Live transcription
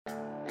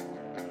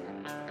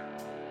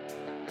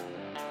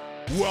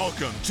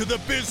Welcome to the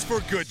Biz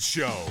for Good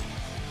Show,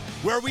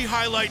 where we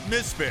highlight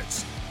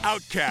misfits,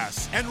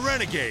 outcasts, and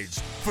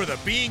renegades for the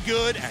being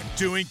good and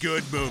doing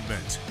good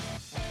movement.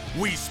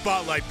 We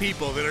spotlight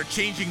people that are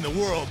changing the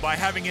world by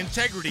having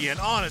integrity and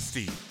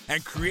honesty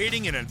and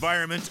creating an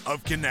environment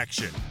of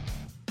connection,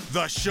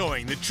 thus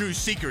showing the true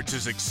secret to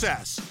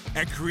success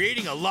and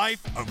creating a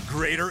life of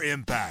greater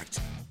impact.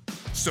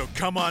 So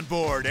come on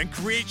board and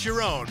create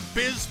your own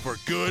Biz for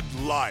Good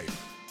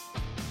life.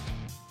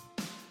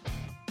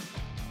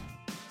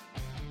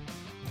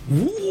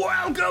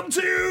 Welcome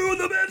to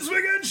the Biz for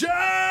Good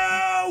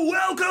Show!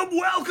 Welcome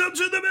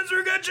to the Biz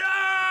for Good Show!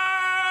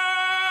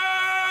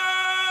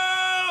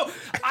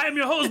 I am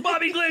your host,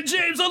 Bobby Glenn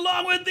James,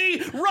 along with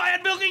the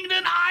Ryan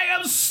Pilkington. I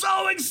am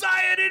so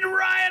excited,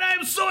 Ryan. I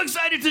am so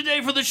excited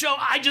today for the show.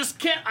 I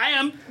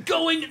am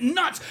going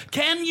nuts.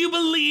 Can you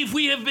believe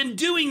we have been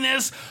doing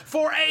this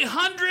for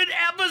 100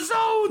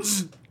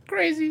 episodes?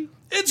 Crazy.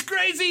 It's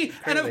crazy.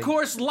 And of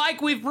course,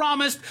 like we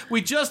promised,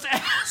 we just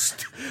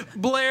asked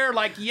Blair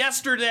like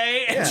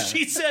yesterday, and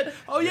she said,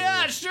 oh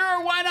yeah,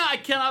 sure, why not? I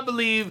cannot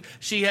believe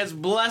she has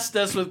blessed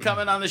us with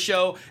coming on the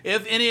show.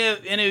 If any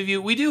of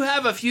you, we do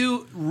have a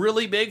few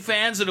really big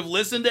fans that have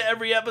listened to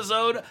every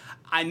episode.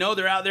 I know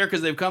they're out there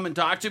because they've come and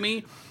talked to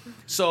me.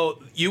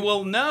 So you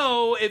will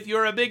know if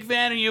you're a big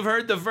fan and you've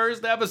heard the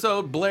first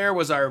episode. Blair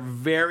was our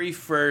very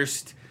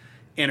first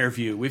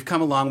interview. We've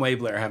come a long way,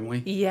 Blair, haven't we?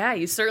 Yeah,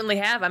 you certainly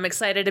have. I'm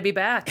excited to be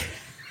back.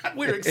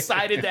 We're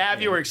excited to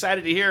have you. We're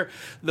excited to hear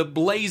the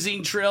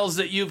blazing trails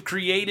that you've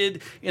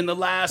created in the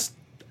last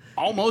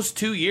almost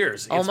 2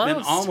 years. It's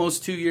been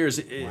almost 2 years.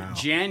 Wow.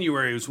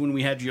 January was when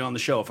we had you on the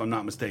show, if I'm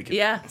not mistaken.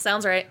 Yeah,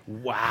 sounds right.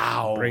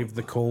 Wow. Brave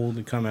the cold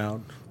and come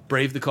out.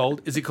 Brave the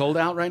cold. Is it cold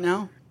out right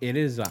now? It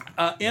is.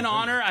 In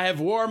honor, I have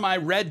wore my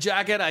red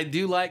jacket. I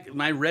do like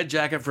my red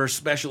jacket for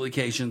special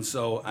occasions,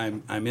 so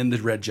I'm in the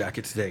red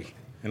jacket today.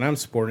 And I'm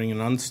sporting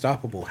an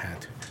Unstoppable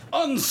hat.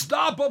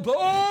 Unstoppable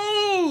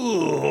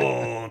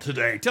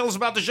today. Tell us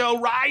about the show,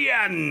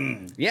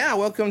 Ryan. Yeah,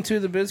 welcome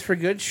to the Biz for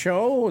Good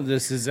show.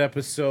 This is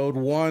episode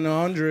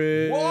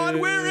 100.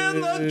 We're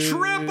in the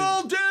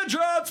triple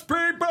digits,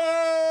 people.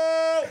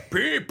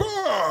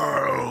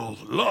 People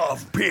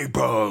love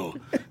people.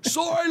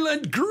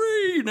 Soylent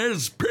Green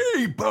is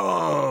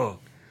people.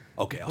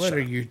 Okay, I'll What are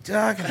you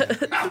talking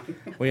about?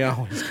 We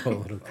always go a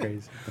little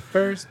crazy.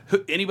 First,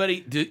 do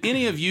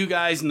any of you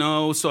guys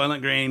know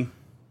Soylent Green?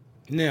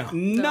 No.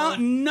 No,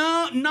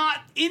 not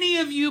any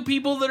of you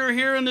people that are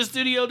here in the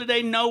studio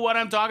today know what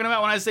I'm talking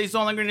about when I say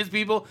Soylent Green is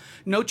people.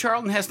 No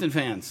Charlton Heston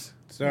fans.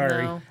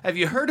 Sorry. No. Have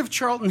you heard of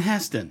Charlton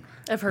Heston?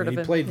 I've heard of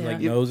He it. played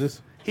like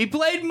Moses. He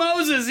played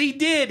Moses. He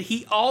did.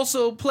 He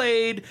also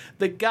played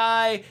the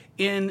guy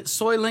in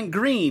Soylent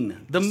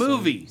Green, the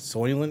movie.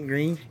 Soylent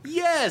Green?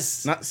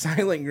 Yes. Not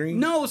Silent Green?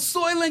 No,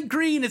 Soylent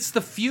Green. It's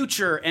the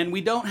future, and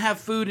we don't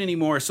have food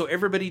anymore, so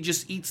everybody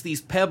just eats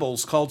these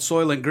pebbles called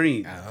Soylent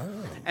Green. Oh.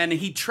 And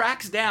he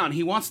tracks down.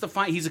 He wants to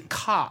find. He's a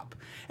cop.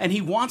 And he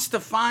wants to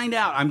find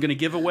out. I'm going to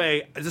give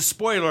away the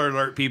spoiler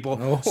alert, people.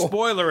 Oh,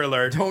 spoiler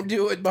alert. Don't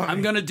do it, Bobby.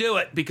 I'm going to do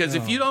it because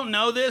if you don't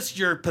know this,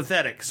 you're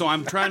pathetic. So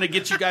I'm trying to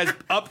get you guys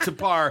up to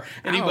par.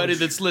 Anybody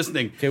that's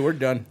listening. Okay, we're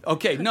done.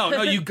 Okay,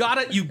 no, you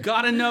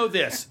gotta know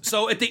this.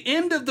 So at the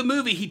end of the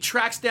movie, he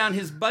tracks down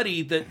his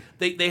buddy. That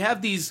they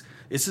have these.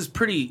 It's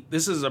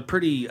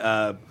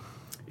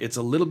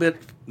a little bit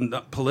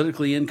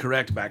politically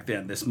incorrect back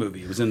then, this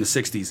movie. It was in the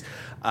 60s.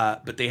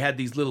 But they had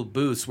these little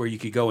booths where you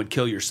could go and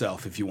kill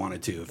yourself if you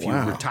wanted to. If you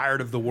were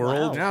tired of the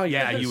world. Wow.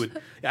 You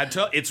would.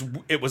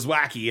 It was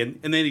wacky. And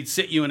then he'd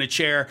sit you in a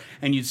chair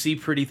and you'd see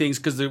pretty things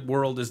because the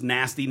world is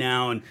nasty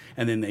now. And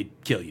then they'd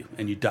kill you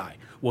and you die.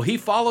 Well, he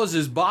follows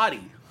his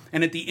body.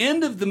 And at the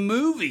end of the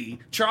movie,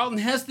 Charlton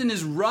Heston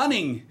is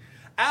running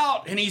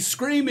out and he's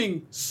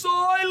screaming,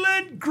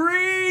 Soylent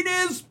Green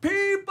is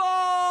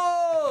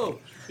people!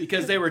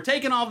 Because they were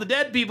taking all the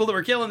dead people that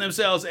were killing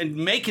themselves and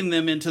making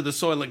them into the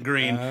Soylent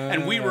Green,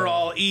 and we were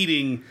all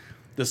eating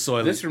the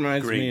Soylent Green. This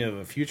reminds me of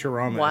a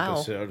Futurama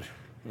episode.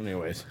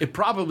 Anyways. It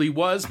probably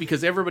was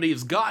because everybody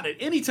has got it.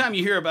 Anytime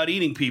you hear about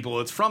eating people,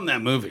 it's from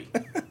that movie.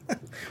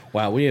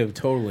 Wow, we have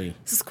totally...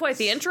 This is quite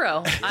the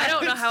intro. I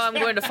don't know how I'm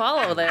going to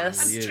follow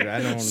this. Yeah,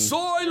 I don't...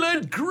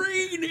 Soylent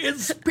Green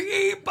is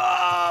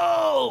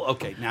people!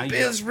 Okay, now you...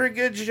 Biz for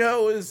Good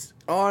show is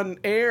on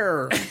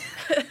air.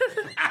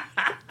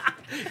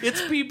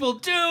 It's people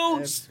too.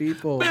 It's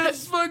people.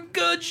 Biz for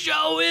Good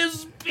show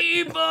is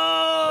people.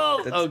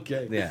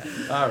 Okay. Yeah.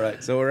 All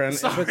right. So we're on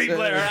Sorry, episode...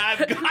 Blair.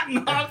 I've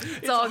gotten off.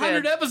 It's all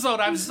 100 good. episode.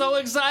 I'm so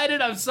excited.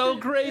 I'm so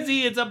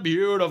crazy. It's a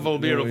beautiful,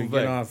 beautiful we thing.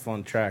 get off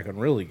on track and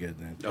really good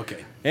then.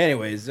 Okay.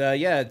 Anyways,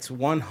 it's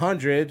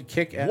 100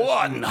 kick-ass.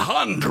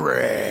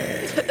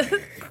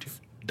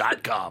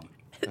 100.com.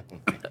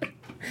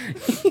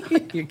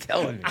 You're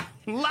killing me.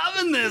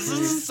 Loving this. This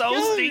is so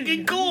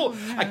stinking cool.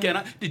 I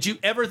cannot. Did you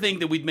ever think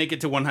that we'd make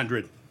it to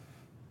 100?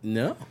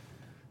 No.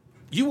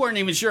 You weren't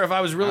even sure if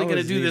I was really going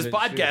to wasn't do this even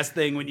podcast sure.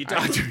 thing when you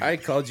talked to me. I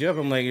called you up.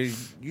 I'm like, "Are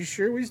you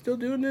sure we still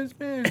doing this,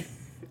 man?"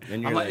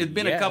 And I'm like, it's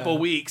been a couple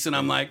weeks, and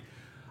I'm like,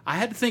 I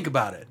had to think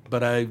about it,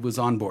 but I was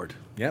on board.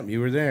 Yep,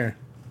 you were there.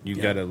 You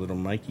got a little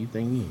Mikey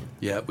thingy.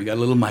 Yeah, we got a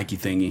little Mikey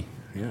thingy.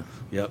 Yeah.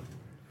 Yep.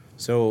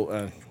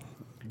 So,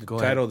 the Go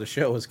title ahead. of the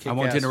show is I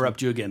won't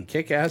interrupt you again.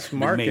 Kick-Ass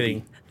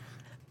Marketing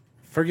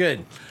for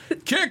Good.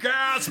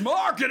 Kick-Ass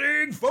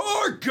Marketing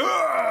for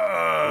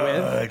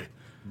Good. With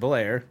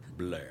Blair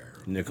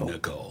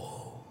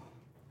Nicole.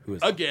 who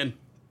is Again.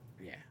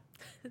 Yeah.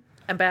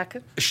 I'm back.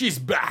 She's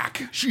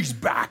back. She's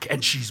back,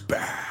 and she's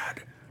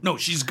bad. No,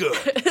 she's good.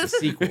 It's a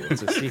sequel.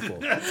 It's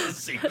a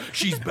sequel.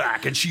 She's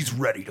back, and she's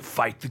ready to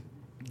fight the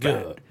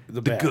good.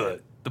 The bad.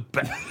 Good. The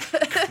bad.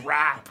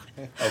 Crap.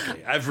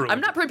 Okay, I've ruined I'm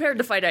not prepared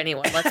to fight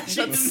anyone. Let's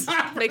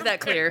make that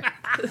clear.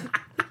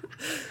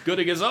 Good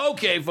against.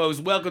 Okay,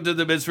 folks, welcome to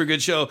the Biz for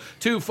Good show.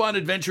 Two fun,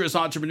 adventurous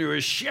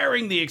entrepreneurs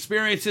sharing the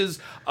experiences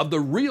of the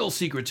real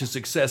secret to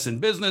success in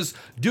business,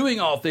 doing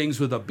all things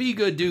with a be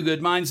good, do good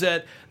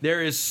mindset.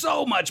 There is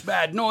so much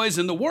bad noise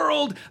in the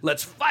world.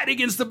 Let's fight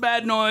against the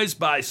bad noise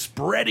by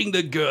spreading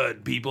the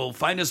good, people.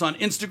 Find us on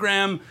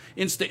Instagram,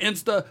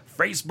 Insta,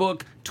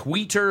 Facebook,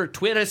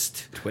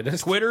 Twitterites.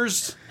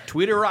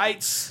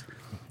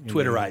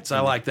 I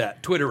like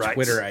that.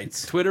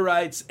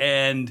 Twitterites,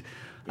 and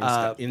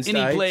Insta-ites.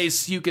 any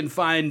place you can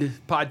find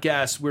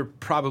podcasts, we're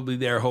probably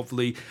there,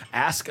 hopefully.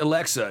 Ask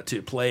Alexa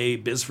to play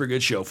Biz for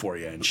Good show for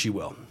you, and she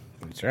will.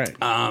 That's right.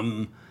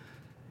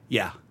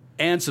 Yeah.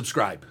 And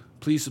subscribe.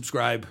 Please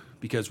subscribe,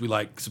 because we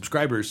like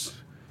subscribers,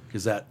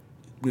 because that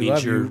means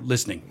love you're you.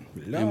 listening.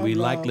 Love, and we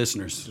like love.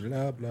 listeners.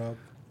 Love, love.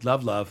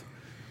 Love, love.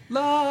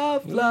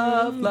 Love,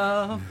 love,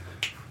 love.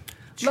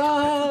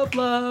 Love,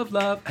 love,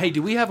 love. Hey,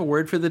 do we have a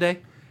word for the day?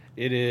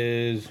 It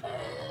is...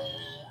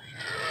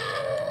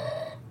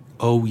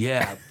 Oh,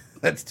 yeah.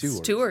 That's two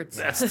words. Two words.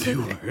 That's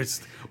two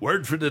words.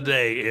 Word for the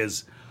day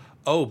is,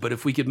 but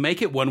if we could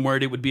make it one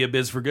word, it would be a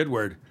Biz for Good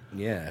word.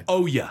 Yeah.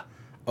 Oh, yeah.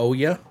 Oh,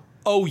 yeah?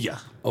 Oh, yeah.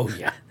 Oh,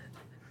 yeah.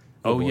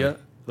 Oh, boy. yeah.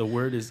 The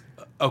word is,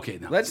 okay,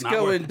 no. Let's it's not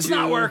go work- into- It's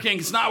not working.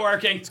 It's not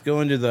working. Go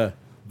into the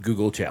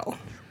Google Challenge.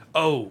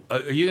 Oh,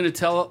 are you going to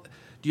tell,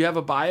 do you have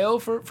a bio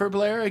for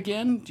Blair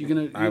again?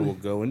 I will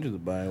go into the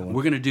bio.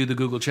 We're going to do the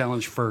Google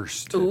Challenge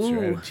first. That's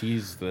Ooh. right.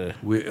 Tease the...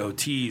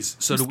 Tease.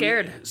 So I'm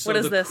scared. What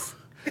is this?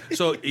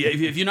 So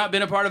if you've not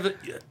been a part of it,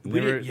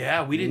 we Never-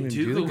 didn't do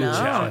do the Google Google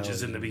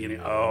challenges in the beginning.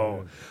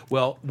 Oh,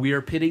 well, we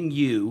are pitting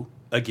you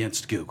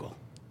against Google.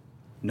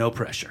 No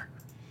pressure.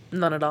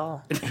 None at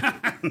all.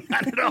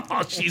 Not at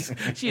all.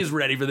 She's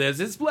ready for this.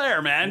 It's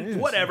Blair, man.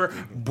 Whatever.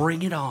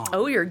 Bring it on.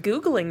 Oh, you're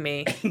Googling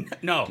me.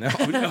 No.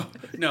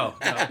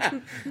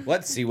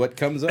 Let's see what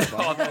comes up.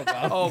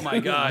 Oh my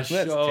gosh.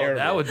 That's Oh, terrible.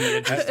 that would be That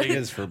interesting.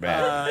 is for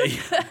bad.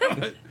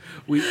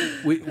 We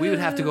would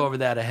have to go over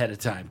that ahead of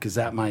time, because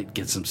that might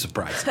get some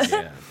surprises.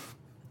 Yeah.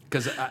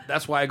 Because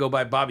that's why I go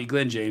by Bobby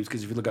Glenn James,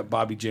 because if you look up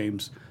Bobby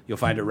James, you'll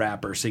find a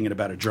rapper singing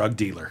about a drug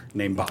dealer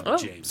named Bobby Oh,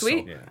 James.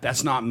 sweet. So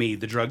that's not me.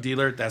 The drug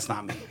dealer, that's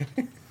not me.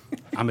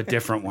 I'm a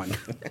different one.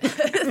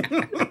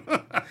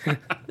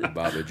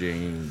 Bobby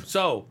James.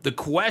 So the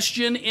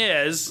question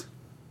is,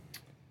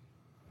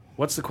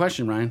 what's the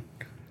question, Ryan?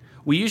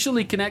 We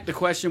usually connect the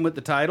question with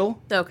the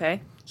title.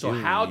 Okay. So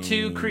how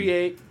to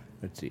create...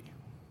 Let's see.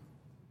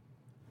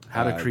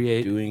 How to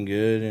create... Doing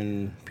good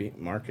in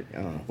market. I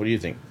don't know. What do you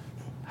think?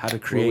 How to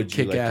What create would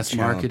you like to kick-ass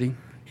challenge? marketing.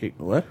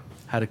 What?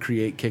 How to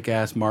create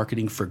kick-ass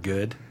marketing for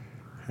good.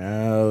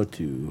 How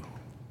to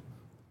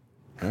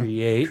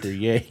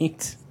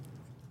create.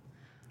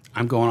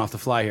 I'm going off the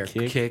fly here.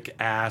 Kick-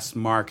 Kick-ass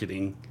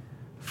marketing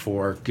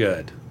for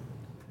good.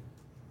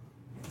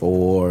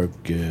 For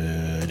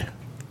good.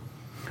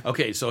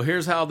 Okay, so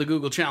here's how the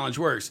Google Challenge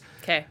works.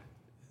 Okay.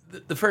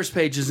 The first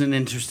page isn't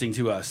interesting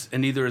to us,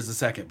 and neither is the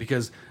second,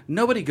 because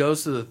nobody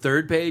goes to the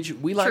third page.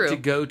 We like True. to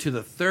go to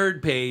the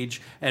third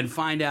page and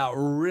find out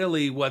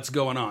really what's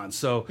going on.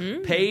 So,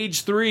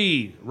 page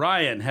 3,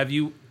 Ryan,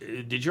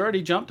 did you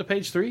already jump to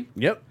page 3?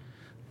 Yep.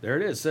 There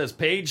it is. It says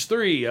page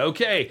 3.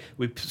 Okay,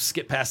 we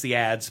skip past the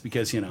ads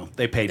because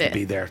they paid to Yeah.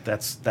 be there.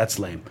 That's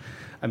lame.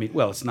 I mean,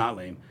 well, it's not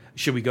lame.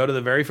 Should we go to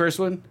the very first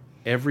one?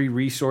 Every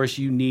resource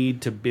you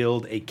need to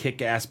build a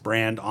kick-ass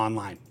brand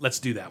online. Let's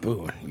do that one.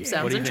 Ooh, yeah.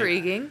 Sounds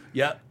intriguing.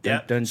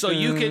 Yep. dun, So what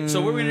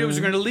we're gonna do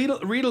is we're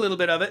gonna read a little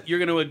bit of it. You're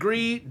gonna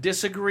agree,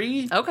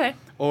 disagree, Okay.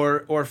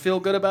 or feel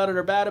good about it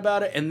or bad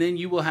about it, and then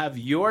you will have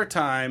your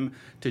time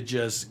to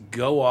just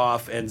go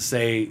off and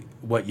say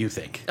what you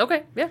think.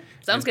 Okay. Yeah.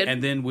 Sounds good.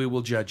 And then we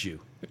will judge you.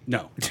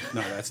 No,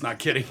 that's not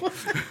kidding.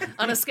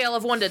 On a scale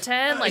of 1 to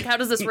 10, like how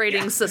does this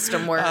rating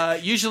system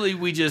work? Usually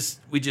we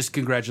just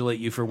congratulate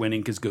you for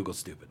winning because Google's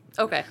stupid.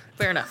 Okay.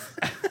 Fair enough.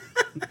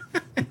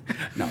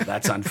 No,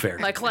 that's unfair.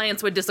 My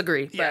clients would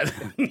disagree. But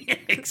Yeah,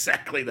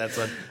 exactly. That's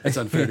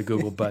unfair to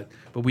Google, but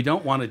we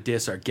don't want to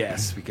diss our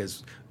guests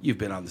because you've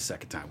been on the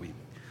second time.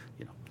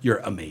 You're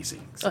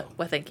amazing. So.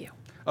 well, thank you.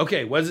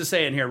 Okay, what does it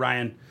say in here,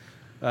 Ryan?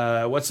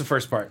 What's the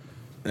first part?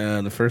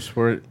 The first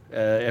word.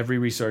 Every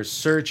resource,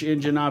 search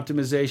engine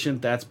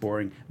optimization. That's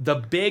boring. The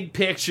big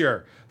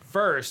picture.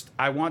 First,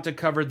 I want to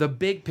cover the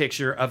big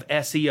picture of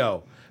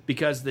SEO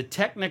because the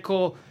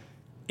technical,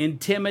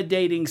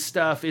 intimidating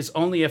stuff is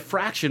only a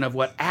fraction of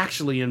what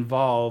actually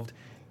involved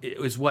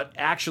is what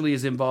actually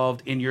is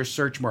involved in your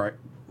search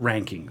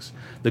rankings.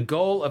 The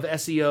goal of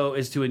SEO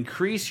is to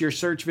increase your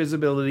search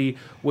visibility,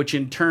 which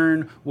in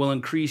turn will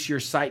increase your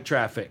site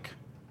traffic.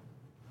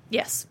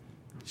 Yes.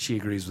 She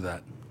agrees with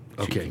that.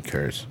 She Okay.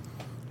 concurs.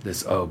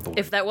 Oh boy.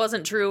 If that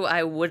wasn't true,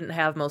 I wouldn't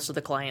have most of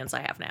the clients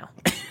I have now.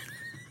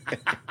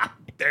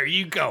 There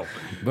you go.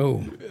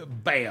 Boom.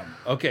 Bam.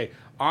 Okay.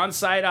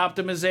 On-site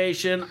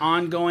optimization,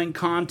 ongoing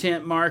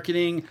content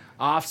marketing,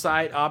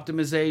 off-site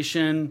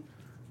optimization.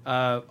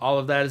 All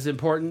of that is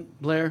important,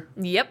 Blair?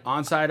 Yep.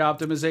 On-site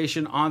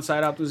optimization.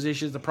 On-site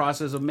optimization is the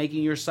process of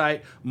making your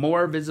site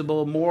more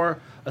visible, more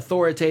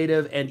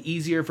authoritative, and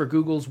easier for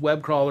Google's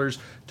web crawlers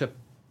to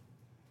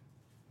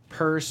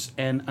parse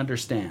and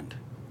understand.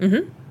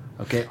 Mm-hmm.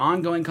 Okay,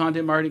 ongoing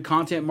content marketing.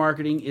 Content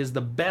marketing is the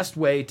best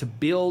way to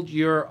build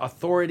your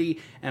authority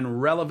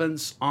and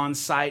relevance on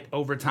site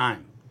over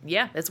time.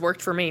 Yeah, it's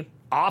worked for me.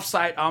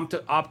 Offsite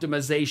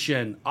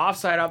optimization.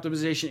 Offsite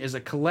optimization is a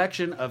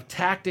collection of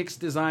tactics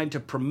designed to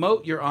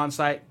promote your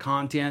on-site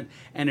content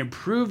and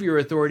improve your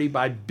authority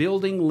by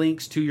building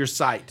links to your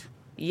site.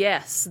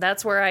 Yes,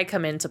 that's where I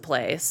come into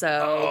play.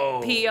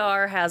 So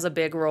PR has a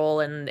big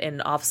role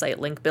in offsite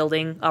link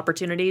building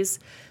opportunities.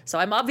 So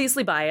I'm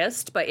obviously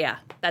biased, but yeah,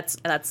 that's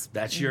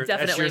your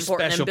definitely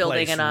important special in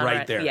building place an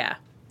right there. Yeah,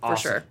 Awesome.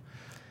 for sure.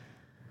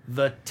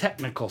 The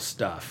technical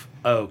stuff.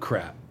 Oh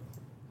crap.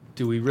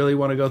 Do we really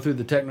want to go through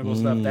the technical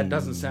stuff? That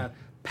doesn't sound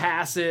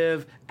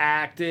passive,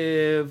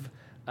 active,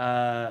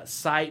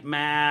 site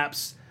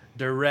maps,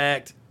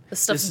 direct.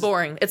 This stuff's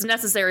boring. It's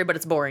necessary, but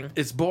it's boring.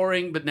 It's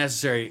boring but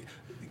necessary.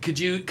 Could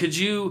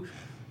you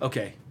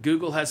okay,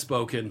 Google has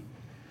spoken.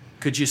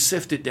 Could you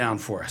sift it down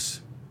for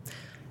us?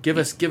 Give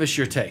us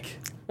your take.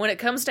 When it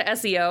comes to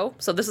SEO,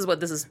 so this is what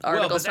this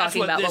article's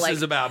talking about. This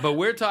is about. But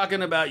we're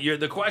talking about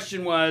the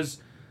question was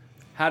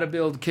how to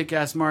build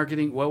kick-ass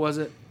marketing. What was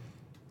it?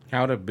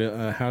 How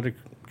to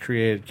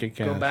create a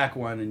kick-ass. Go back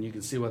one and you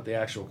can see what the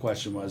actual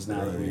question was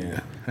now.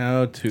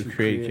 How to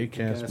create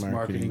kick-ass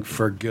marketing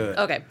for good.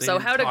 Okay, so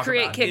how to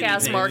create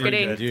kick-ass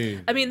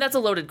marketing. I mean, that's a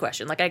loaded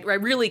question. Like, I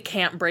really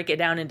can't break it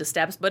down into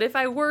steps, but if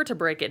I were to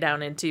break it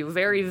down into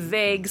very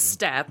vague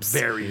steps.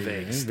 Very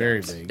vague. Very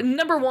vague.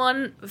 Number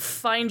one,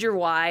 find your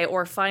why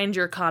or find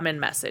your common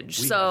message.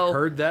 We've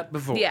heard that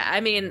before. Yeah,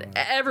 I mean,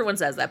 everyone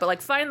says that, but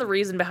like find the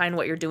reason behind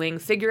what you're doing,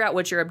 figure out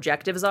what your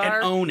objectives are.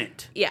 And own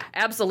it. Yeah,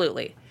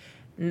 absolutely.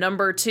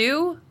 Number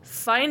two,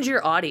 find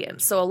your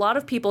audience. So a lot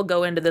of people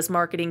go into this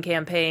marketing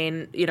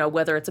campaign,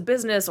 whether it's a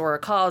business or a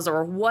cause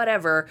or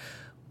whatever,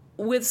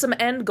 with some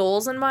end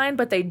goals in mind,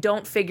 but they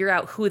don't figure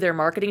out who they're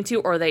marketing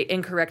to, or they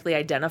incorrectly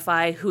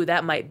identify who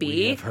that might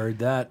be. I've heard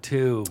that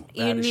too.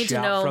 You need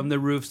to know from the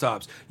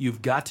rooftops.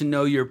 You've got to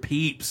know your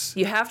peeps.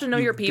 You have to know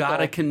your people. You've got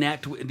to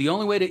connect. The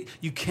only way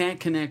you can't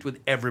connect with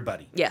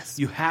everybody. Yes.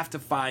 You have to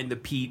find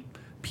the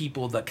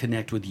people that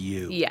connect with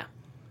you. Yeah.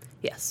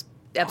 Yes.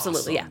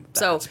 Absolutely, Awesome. yeah.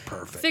 That's So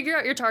perfect. Figure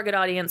out your target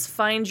audience,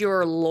 find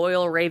your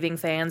loyal raving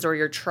fans, or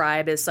your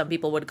tribe, as some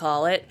people would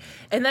call it.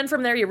 And then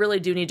from there, you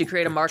really do need to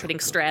create a marketing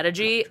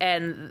strategy.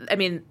 And, I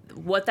mean,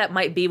 what that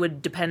might be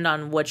would depend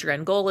on what your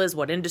end goal is,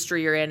 what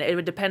industry you're in. It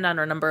would depend on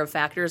a number of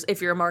factors.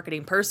 If you're a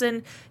marketing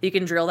person, you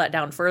can drill that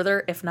down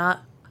further. If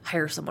not,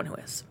 hire someone who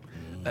is.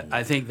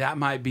 I think that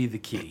might be the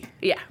key.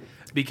 Yeah.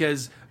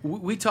 Because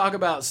we talk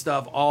about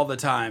stuff all the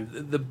time.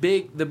 The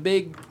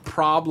big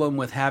problem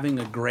with having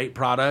a great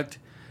product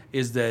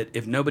is that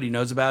if nobody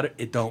knows about it,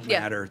 it don't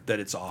matter that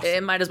it's awesome.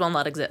 It might as well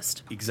not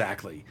exist.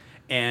 Exactly.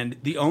 And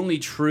the only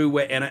true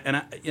way,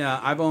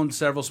 I've owned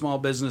several small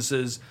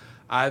businesses.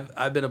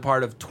 I've been a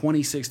part of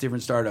 26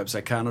 different startups. I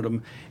counted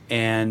them,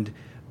 and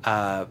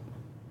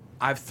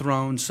I've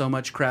thrown so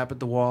much crap at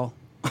the wall.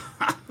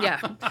 Yeah.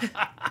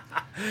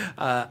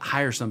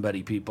 Hire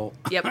somebody, people.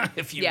 Yep.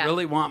 If you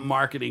really want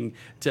marketing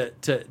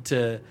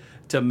to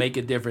make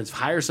a difference,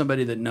 hire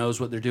somebody that knows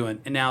what they're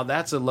doing. And now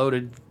that's a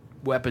loaded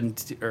weapon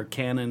or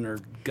cannon or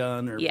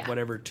gun or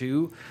whatever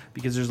too,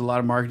 because there's a lot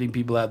of marketing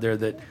people out there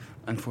that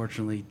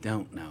unfortunately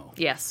don't know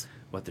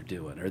what they're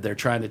doing, or they're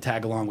trying to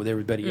tag along with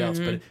everybody else.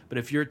 But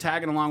if you're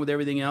tagging along with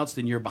everything else,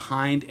 then you're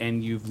behind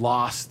and you've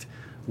lost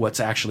what's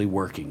actually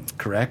working.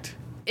 Correct?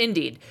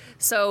 Indeed.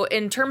 So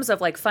in terms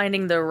of like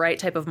finding the right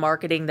type of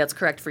marketing that's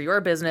correct for your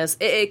business,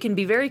 it can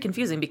be very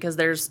confusing because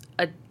there's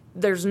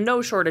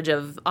no shortage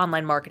of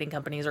online marketing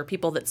companies or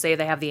people that say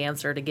they have the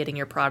answer to getting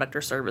your product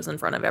or service in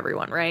front of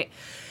everyone, right?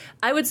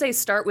 I would say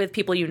start with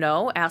people you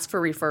know, ask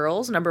for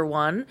referrals, number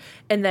one.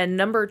 And then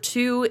number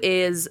two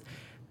is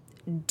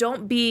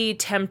don't be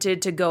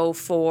tempted to go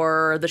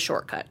for the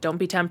shortcut. Don't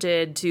be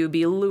tempted to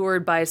be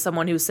lured by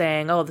someone who's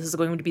saying, oh, this is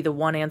going to be the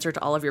one answer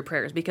to all of your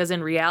prayers. Because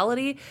in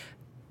reality,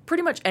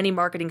 pretty much any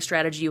marketing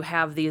strategy you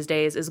have these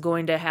days is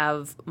going to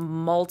have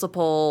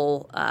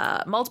multiple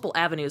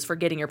avenues for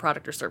getting your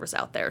product or service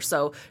out there.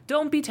 So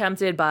don't be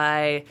tempted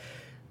by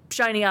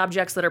shiny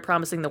objects that are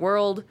promising the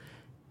world.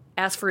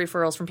 Ask for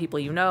referrals from people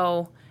you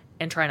know,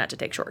 and try not to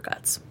take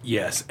shortcuts.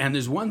 Yes, and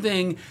there's one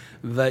thing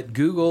that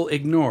Google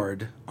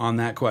ignored on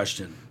that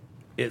question.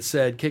 It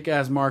said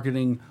kick-ass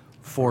marketing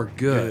for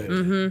good.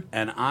 Mm-hmm.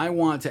 And I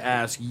want to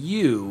ask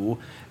you,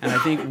 and I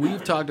think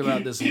we've talked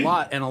about this a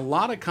lot, and a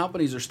lot of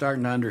companies are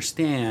starting to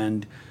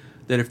understand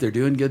that if they're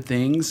doing good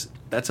things,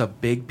 that's a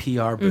big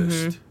PR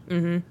boost. Mm-hmm.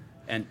 Mm-hmm.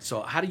 And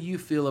so how do you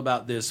feel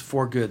about this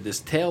for good, this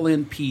tail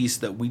end piece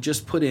that we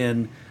just put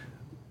in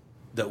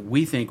that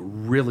we think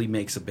really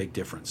makes a big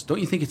difference? Don't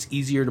you think it's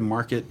easier to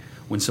market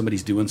when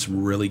somebody's doing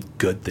some really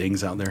good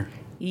things out there?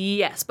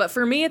 Yes, but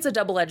for me, it's a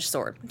double-edged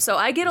sword. So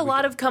I get a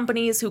lot of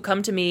companies who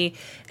come to me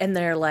and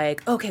they're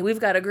like, okay, we've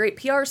got a great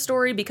PR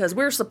story because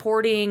we're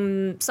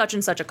supporting such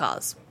and such a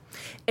cause.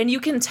 And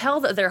you can tell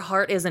that their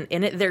heart isn't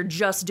in it. They're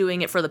just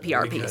doing it for the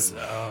PR piece.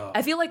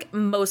 I feel like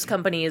most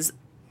companies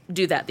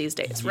do that these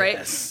days, right?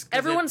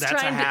 Everyone's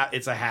trying to.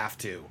 It's a have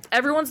to.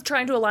 Everyone's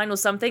trying to align with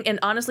something, and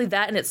honestly,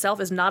 that in itself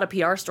is not a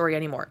PR story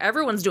anymore.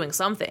 Everyone's doing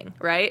something,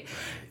 right?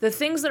 The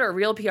things that are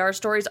real PR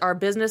stories are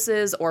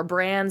businesses or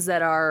brands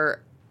that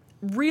are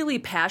really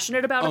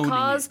passionate about a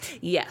cause.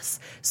 Yes.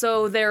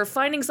 So they're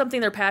finding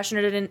something they're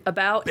passionate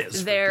about.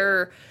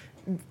 They're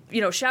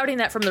shouting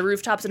that from the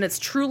rooftops, and it's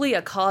truly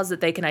a cause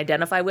that they can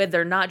identify with.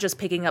 They're not just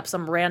picking up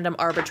some random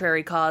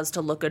arbitrary cause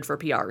to look good for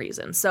PR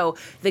reasons. So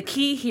the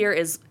key here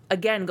is,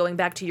 again, going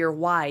back to your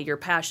why, your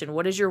passion.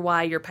 What is your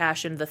why, your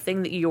passion, the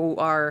thing that you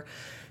are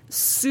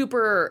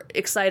super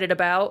excited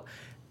about?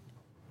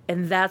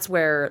 And that's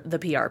where the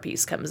PR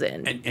piece comes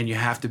in. And you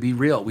have to be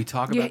real. We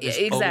talk about this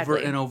over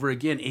and over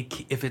again.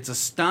 If it's a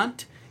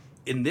stunt,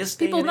 in this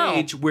day and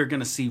age, we're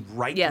going to see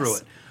right through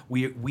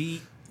it.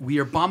 We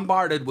are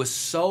bombarded with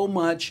so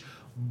much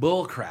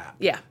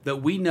bullcrap that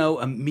we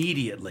know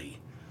immediately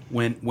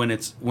when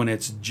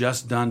it's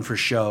just done for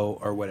show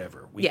or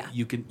whatever.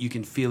 You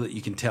can feel it,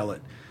 you can tell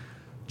it.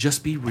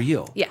 Just be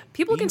real. Yeah,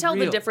 people can tell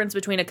the difference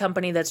between a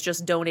company that's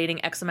just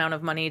donating X amount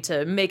of money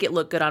to make it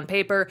look good on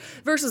paper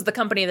versus the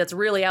company that's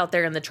really out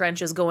there in the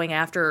trenches going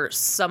after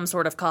some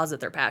sort of cause that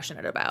they're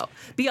passionate about.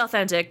 Be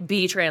authentic,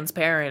 be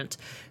transparent.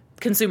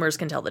 Consumers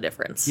can tell the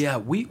difference. Yeah,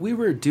 we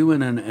were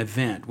doing an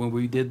event when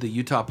we did the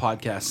Utah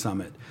Podcast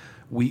Summit.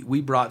 We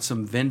brought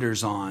some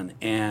vendors on,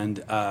 and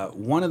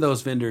one of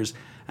those vendors,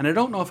 and I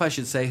don't know if I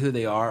should say who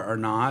they are or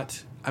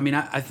not. I mean,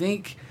 I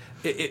think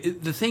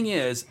the thing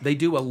is, they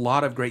do a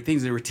lot of great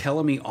things. They were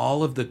telling me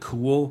all of the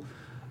cool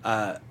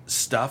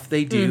stuff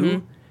they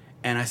do,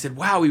 and I said,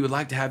 wow, we would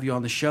like to have you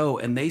on the show.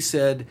 And they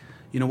said,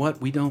 you know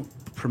what, we don't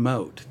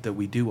promote that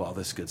we do all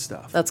this good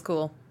stuff. That's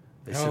cool.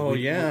 They said,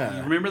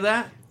 you remember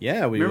that?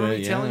 Yeah, remember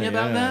me telling you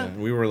about that?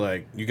 We were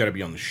like, you got to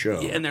be on the show.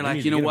 Yeah, and they're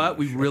like, you know what?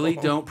 We really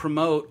don't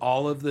promote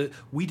all of the.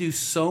 We do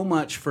so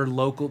much for the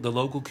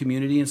local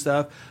community and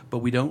stuff, but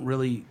we don't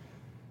really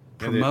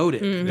promote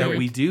it that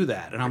we do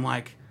that. And I'm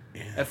like,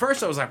 at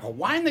first I was like, well,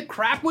 why in the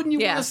crap wouldn't you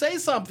want to say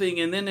something?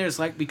 And then there's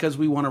like, because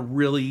we want to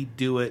really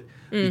do it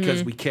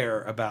because we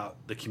care about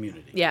the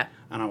community. Yeah.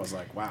 And I was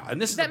like, wow.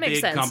 And this is a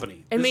big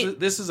company.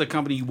 This is a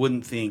company you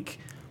wouldn't think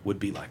would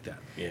be like that.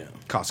 Yeah.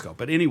 Costco.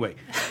 But anyway,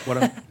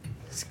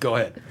 go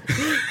ahead.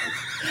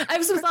 I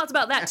have some thoughts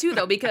about that too,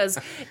 though, because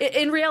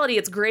in reality,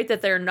 it's great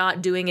that they're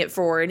not doing it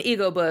for an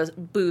ego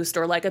boost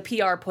or like a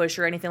PR push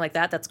or anything like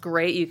that. That's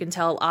great. You can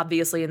tell,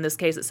 obviously, in this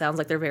case, it sounds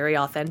like they're very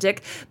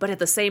authentic. But at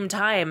the same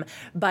time,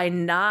 by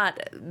not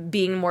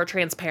being more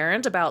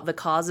transparent about the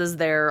causes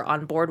they're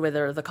on board with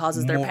or the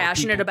causes they're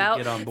passionate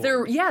about,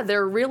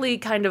 they're really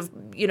kind of,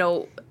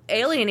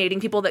 alienating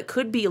people that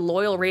could be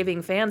loyal,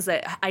 raving fans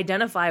that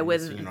identify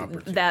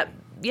with that.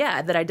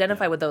 Yeah, that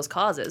identify with those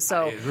causes.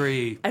 So I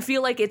agree. I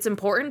feel like it's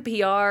important.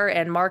 PR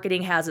and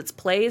marketing has its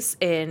place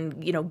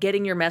in,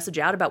 getting your message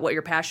out about what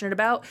you're passionate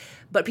about.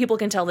 But people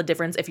can tell the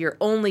difference if you're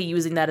only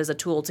using that as a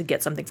tool to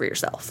get something for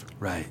yourself.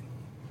 Right.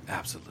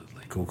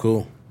 Absolutely.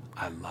 Cool.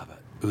 I love it.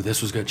 Ooh,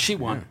 this was good. She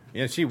won.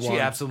 Yeah, she won. She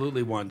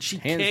absolutely won. She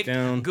Hands kicked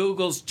down.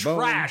 Google's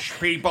trash,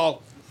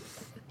 people.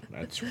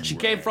 She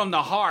came from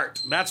the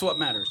heart. That's what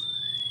matters.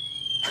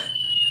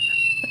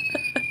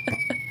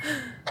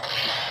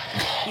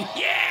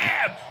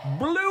 Yeah!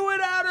 Blew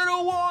it out of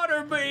the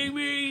water,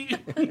 baby!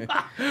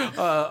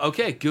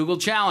 Okay, Google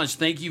Challenge.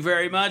 Thank you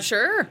very much.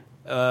 Sure.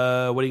 What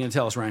are you going to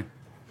tell us, Ryan?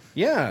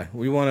 Yeah,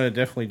 we want to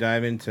definitely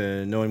dive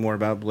into knowing more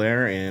about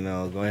Blair, and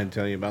I'll go ahead and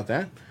tell you about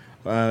that.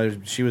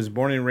 She was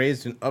born and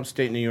raised in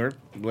upstate New York.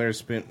 Blair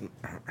spent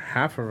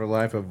half of her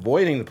life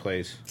avoiding the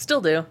place.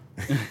 Still do.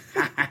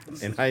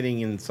 And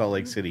hiding in Salt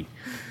Lake City.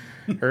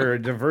 Her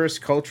diverse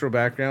cultural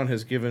background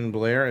has given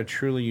Blair a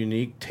truly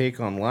unique take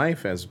on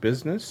life as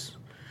business.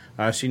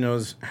 She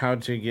knows how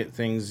to get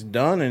things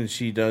done, and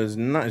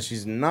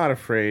she's not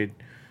afraid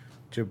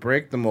to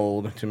break the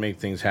mold to make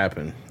things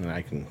happen. And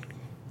I can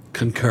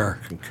concur.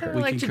 I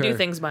like to do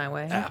things my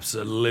way.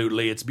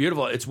 Absolutely. It's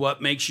beautiful. It's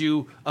what makes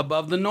you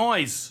above the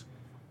noise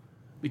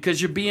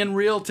because you're being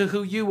real to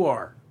who you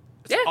are.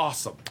 It's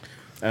awesome.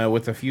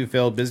 With a few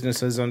failed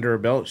businesses under her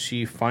belt,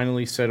 she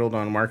finally settled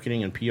on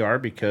marketing and PR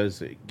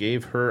because it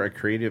gave her a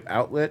creative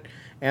outlet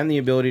and the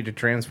ability to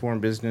transform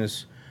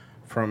business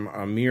from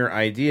a mere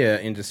idea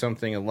into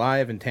something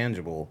alive and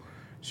tangible.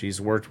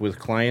 She's worked with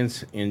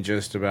clients in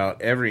just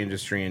about every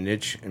industry and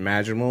niche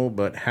imaginable,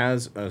 but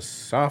has a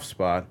soft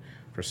spot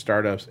for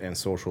startups and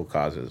social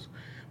causes.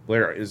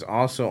 Blair is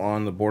also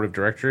on the board of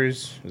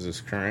directors. Is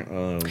this current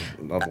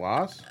of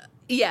Loss?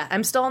 Yeah,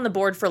 I'm still on the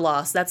board for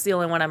Loss. That's the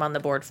only one I'm on the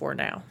board for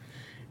now.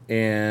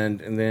 And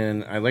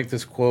then I like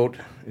this quote.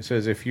 It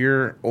says, if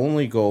your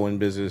only goal in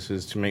business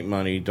is to make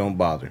money, don't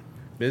bother.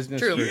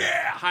 Business True.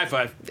 High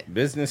five.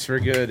 Business for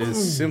good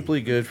is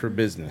simply good for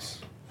business.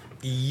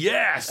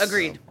 Yes.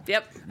 Agreed.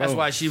 Yep. That's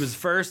why she was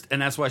first,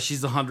 and that's why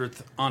she's the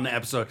 100th on the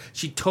episode.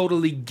 She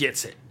totally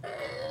gets it.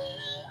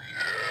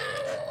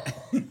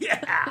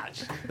 Yeah,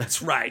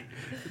 that's right.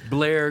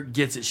 Blair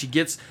gets it. She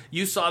gets.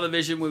 You saw the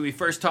vision when we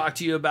first talked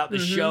to you about the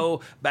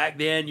show back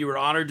then. You were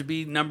honored to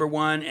be number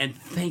one, and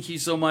thank you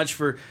so much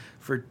for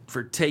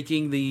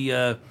taking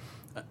the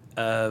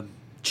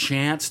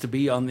chance to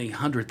be on the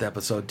 100th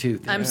episode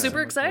too. I'm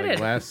super excited. Like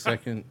last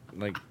second,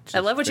 I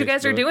love what you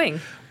guys are doing.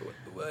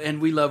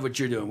 And we love what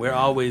you're doing. We're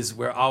always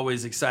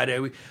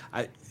excited.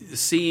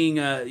 Seeing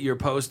your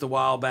post a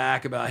while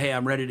back about, hey,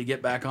 I'm ready to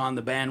get back on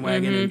the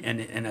bandwagon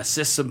and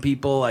assist some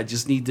people. I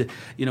just need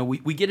to,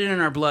 we get it in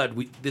our blood.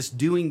 This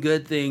doing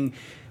good thing,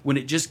 when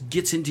it just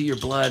gets into your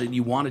blood and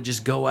you want to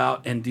just go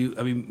out and do.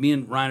 I mean, me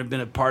and Ryan have been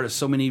a part of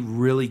so many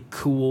really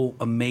cool,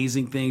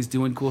 amazing things,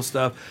 doing cool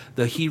stuff.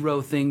 The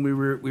hero thing we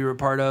were a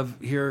part of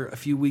here a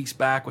few weeks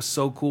back was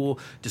so cool.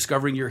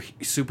 Discovering your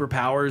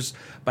superpowers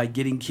by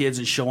getting kids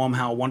and show them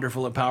how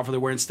wonderful and powerful they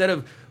were. Instead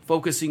of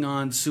focusing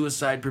on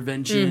suicide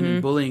prevention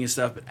and bullying and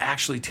stuff, but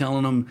actually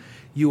telling them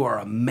you are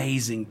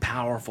amazing,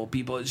 powerful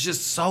people. It's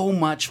just so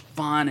much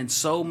fun and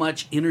so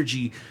much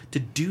energy to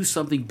do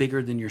something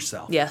bigger than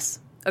yourself. Yes.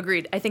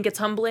 Agreed. I think it's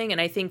humbling, and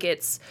I think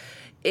it's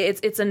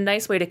a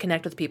nice way to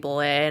connect with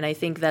people, and I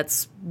think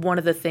that's one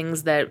of the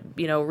things that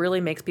really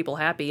makes people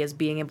happy is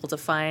being able to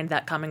find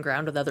that common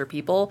ground with other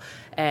people,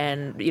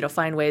 and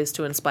find ways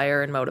to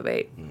inspire and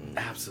motivate.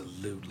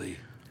 Absolutely.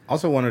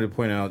 Also wanted to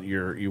point out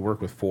you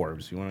work with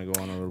Forbes. You want to go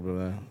on a little bit of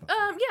that?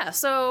 Yeah,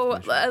 so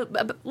a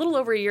little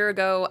over a year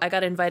ago, I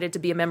got invited to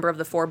be a member of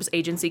the Forbes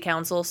Agency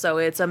Council. So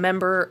it's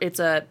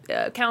a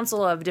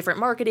council of different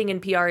marketing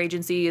and PR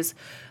agencies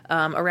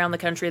around the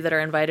country that are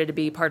invited to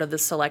be part of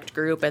this select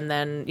group. And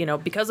then,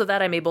 because of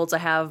that, I'm able to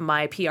have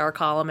my PR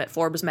column at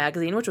Forbes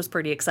magazine, which was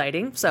pretty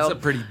exciting. So that's a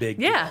pretty big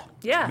deal.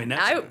 Yeah. I mean,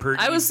 that's a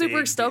pretty I was super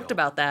big stoked deal.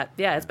 about that.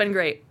 Yeah, it's been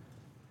great.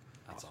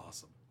 That's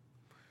awesome.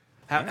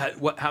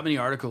 How many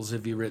articles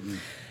have you written?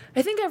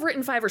 I think I've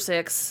written 5 or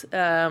 6.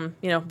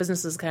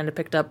 Businesses kind of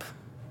picked up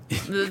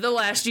the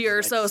last year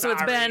or so, so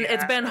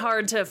it's been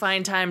hard to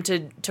find time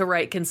to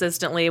write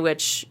consistently,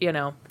 which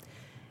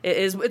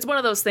it's one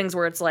of those things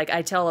where it's like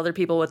I tell other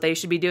people what they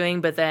should be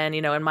doing, but then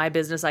in my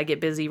business I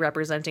get busy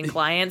representing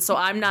clients, so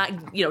I'm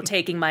not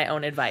taking my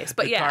own advice.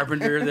 But the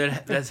carpenter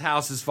that's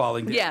house is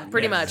falling down. Yeah,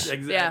 pretty much.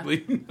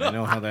 Exactly. Yeah. I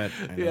know how that.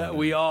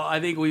 I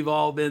think we've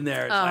all been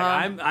there. It's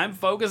like I'm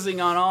focusing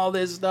on all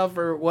this stuff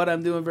for what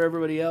I'm doing for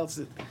everybody else.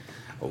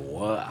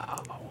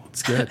 Wow.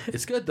 It's good.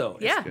 It's good, though.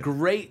 Yeah. It's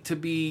great to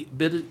be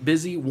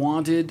busy,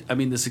 wanted. I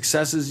mean, the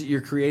successes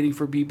you're creating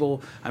for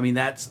people, I mean,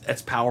 that's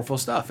powerful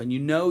stuff. And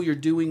you're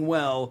doing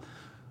well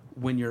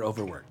when you're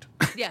overworked.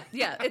 Yeah.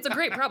 It's a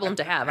great problem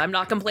to have. I'm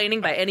not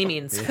complaining by any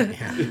means.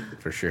 Yeah,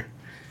 for sure.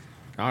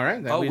 All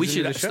right. We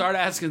should start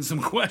asking some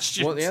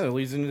questions. Well, yeah, that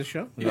leads into the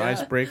show. The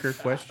icebreaker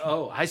question.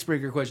 Oh,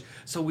 icebreaker question.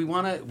 So we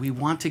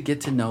want to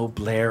get to know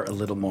Blair a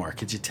little more.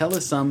 Could you tell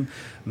us some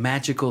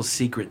magical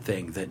secret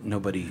thing that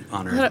nobody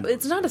on Earth knows?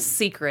 It's not a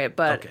secret,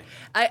 but Okay.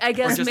 I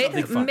guess Or just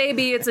something fun.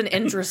 maybe it's an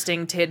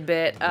interesting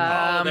tidbit.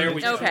 There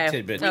we go. Okay.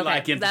 Tidbit. We Okay.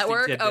 like That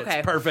work? tidbits.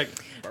 Okay.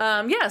 Perfect.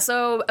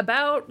 So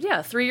about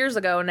 3 years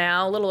ago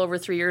now, a little over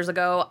 3 years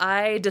ago,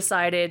 I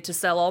decided to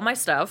sell all my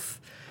stuff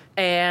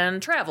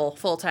and travel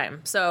full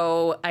time.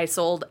 So I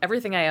sold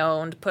everything I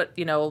owned, put,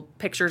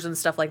 pictures and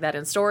stuff like that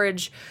in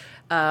storage,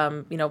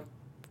 got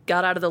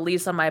out of the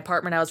lease on my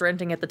apartment I was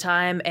renting at the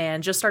time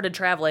and just started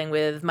traveling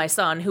with my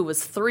son, who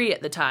was 3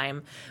 at the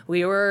time.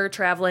 We were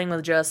traveling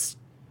with just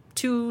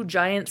 2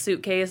 giant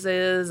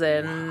suitcases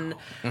and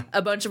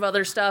a bunch of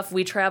other stuff.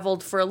 We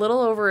traveled for a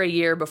little over a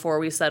year before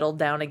we settled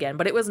down again.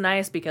 But it was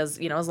nice because,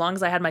 as long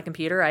as I had my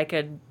computer, I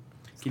could...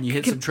 Can you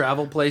hit some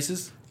travel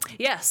places?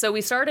 Yeah, so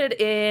we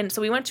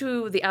we went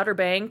to the Outer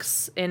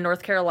Banks in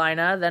North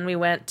Carolina. Then we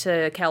went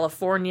to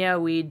California.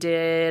 We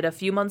did a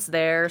few months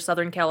there,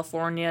 Southern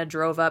California,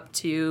 drove up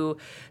to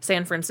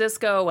San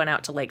Francisco, went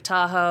out to Lake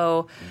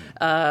Tahoe,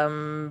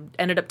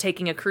 ended up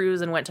taking a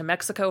cruise and went to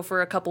Mexico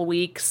for a couple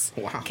weeks.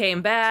 Wow.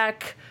 Came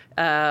back,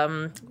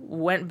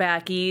 went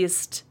back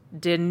east,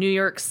 did New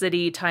York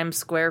City, Times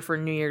Square for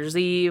New Year's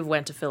Eve,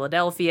 went to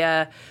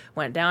Philadelphia,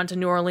 went down to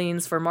New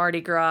Orleans for Mardi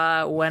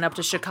Gras, went up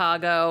to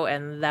Chicago,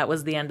 and that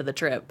was the end of the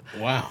trip.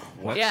 Wow.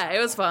 Yeah, it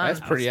was fun.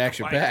 That's pretty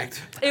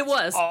action-packed. It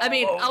was. I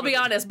mean, I'll be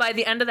honest, by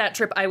the end of that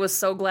trip, I was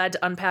so glad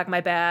to unpack my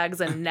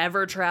bags and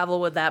never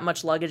travel with that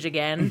much luggage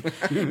again.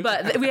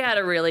 But we had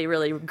a really,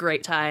 really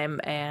great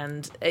time,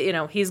 and,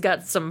 he's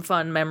got some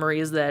fun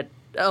memories that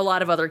a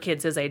lot of other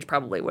kids his age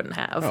probably wouldn't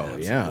have. Oh,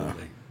 yeah.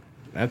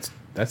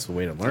 That's the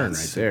way to learn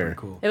right there.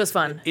 Cool. It was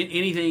fun.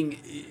 Anything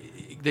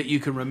that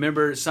you can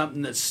remember,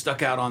 something that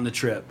stuck out on the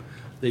trip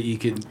that you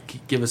could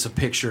give us a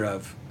picture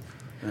of?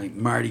 Like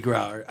Mardi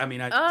Gras. Or, I mean,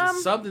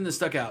 just something that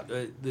stuck out.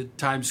 The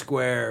Times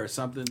Square or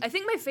something. I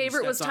think my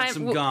favorite was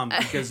some gum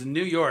because in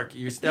New York,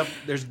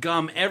 there's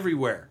gum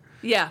everywhere.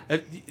 Yeah.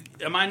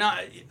 Am I not?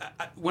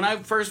 When I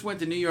first went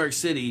to New York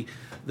City,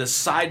 the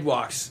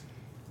sidewalks,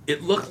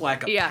 it looked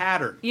like a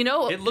pattern. You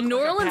know, New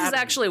Orleans is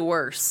actually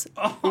worse.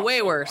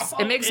 Way worse.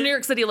 It makes New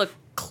York City look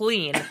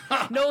clean.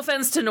 No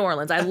offense to New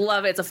Orleans. I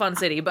love it. It's a fun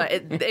city, but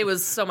it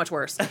was so much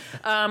worse.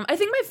 I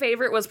think my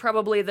favorite was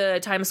probably the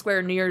Times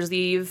Square New Year's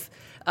Eve.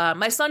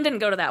 My son didn't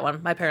go to that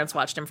one. My parents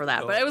watched him for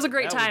that, but it was a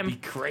great time.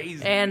 Would be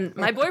crazy. And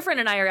my boyfriend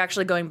and I are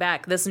actually going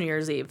back this New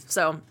Year's Eve,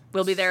 so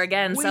we'll be there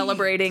again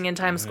celebrating in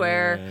Times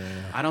Square.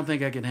 I don't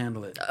think I can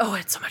handle it. Oh,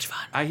 it's so much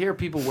fun. I hear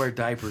people wear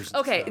diapers.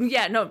 Okay,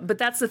 yeah, no, but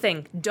that's the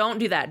thing. Don't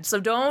do that. So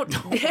don't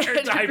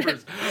wear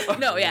diapers.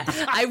 No, yeah,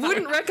 I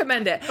wouldn't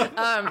recommend it.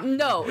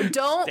 No,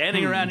 don't.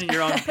 Standing around in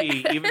your own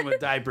pee, even with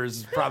diapers,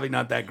 is probably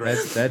not that great.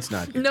 That's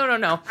not good.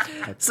 No.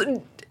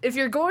 So if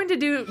you're going to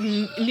do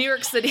New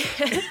York City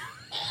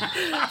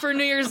for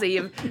New Year's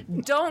Eve,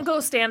 don't go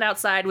stand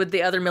outside with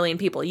the other million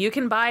people. You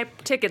can buy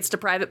tickets to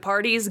private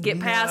parties, get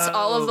past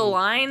all of the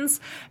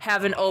lines,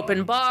 have an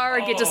open bar,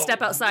 get to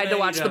step outside to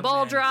watch the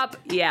ball drop.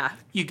 Yeah.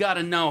 You got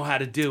to know how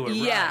to do it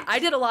Yeah, right. I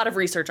did a lot of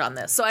research on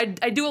this. So I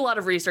do a lot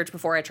of research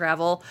before I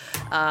travel,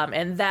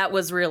 and that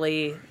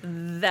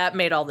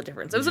made all the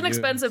difference. It was an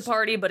expensive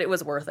party, but it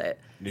was worth it.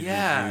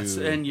 Yeah,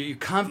 and you're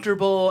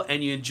comfortable,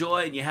 and you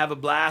enjoy it, and you have a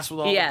blast with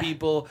all the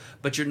people,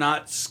 but you're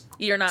not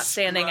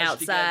standing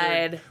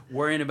outside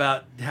worrying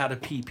about how to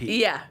pee.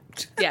 Yeah,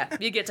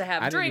 you get to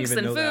have drinks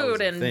and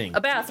food and a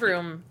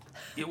bathroom.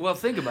 Well,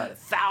 think about it.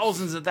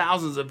 Thousands and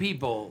thousands of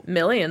people.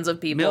 Millions of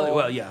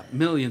people.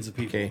 Millions of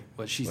people. Okay.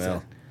 What she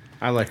said.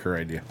 I like her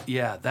idea.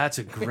 Yeah, that's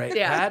a great...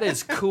 That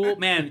is cool.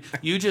 Man,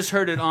 you just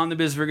heard it on the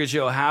Biz for Good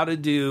Show, how to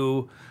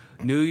do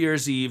New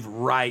Year's Eve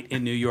right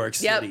in New York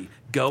City. Yep.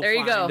 Go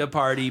find a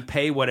party,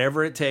 pay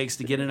whatever it takes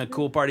to get in a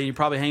cool party. You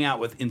probably hang out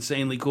with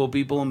insanely cool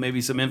people and maybe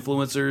some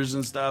influencers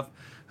and stuff.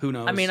 Who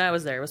knows? I mean, I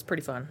was there. It was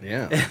pretty fun.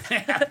 Yeah.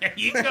 There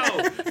you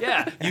go.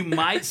 Yeah, you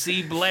might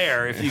see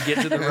Blair if you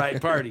get to the right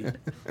party.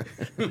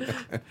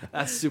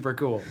 That's super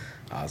cool.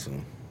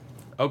 Awesome.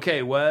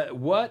 Okay, what's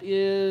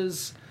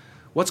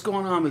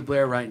going on with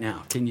Blair right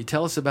now? Can you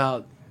tell us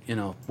about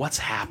what's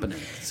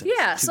happening?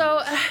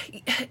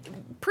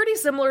 Pretty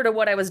similar to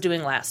what I was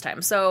doing last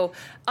time. So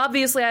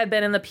obviously I've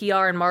been in the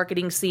PR and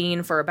marketing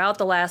scene for about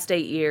the last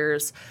 8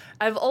 years.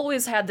 I've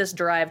always had this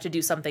drive to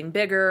do something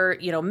bigger,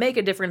 make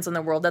a difference in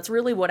the world. That's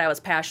really what I was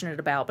passionate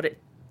about, but it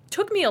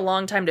took me a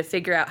long time to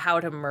figure out how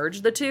to merge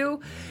the two.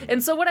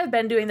 And so what I've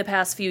been doing the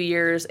past few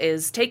years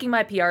is taking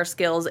my PR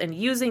skills and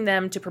using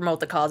them to promote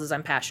the causes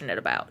I'm passionate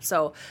about.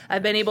 So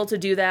I've been able to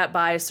do that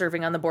by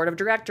serving on the board of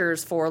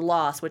directors for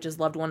LOSS, which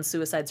is Loved Ones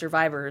Suicide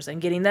Survivors, and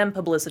getting them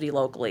publicity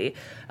locally.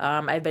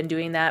 I've been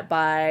doing that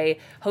by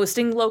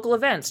hosting local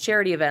events,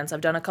 charity events. I've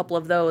done a couple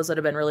of those that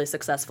have been really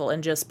successful,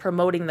 and just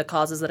promoting the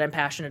causes that I'm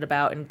passionate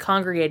about and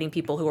congregating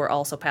people who are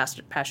also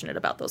passionate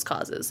about those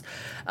causes.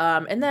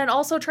 And then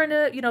also trying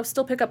to,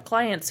 still pick up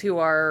clients who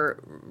are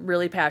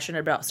really passionate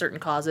about certain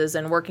causes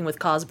and working with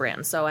cause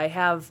brands. So I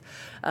have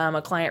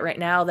a client right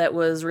now that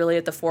was really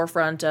at the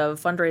forefront of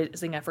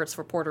fundraising efforts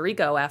for Puerto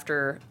Rico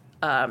after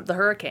the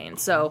hurricane.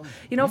 So,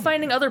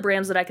 finding other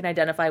brands that I can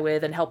identify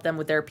with and help them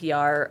with their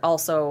PR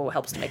also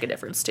helps to make a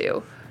difference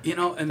too.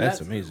 And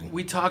that's amazing.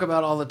 We talk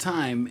about all the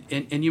time,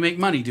 and you make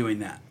money doing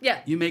that. Yeah.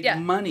 You make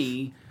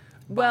money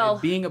by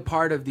being a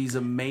part of these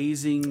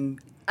amazing...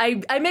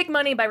 I make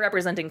money by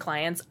representing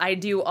clients. I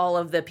do all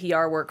of the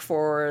PR work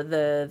for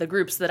the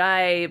groups that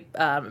I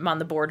am on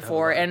the board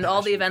for, and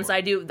all the events I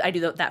do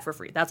that for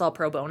free. That's all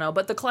pro bono.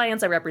 But the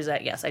clients I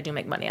represent, yes, I do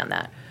make money on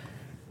that.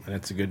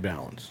 That's a good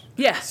balance.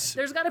 Yes,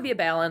 there's got to be a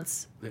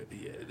balance.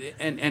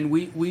 And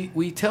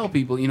we tell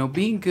people,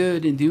 being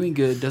good and doing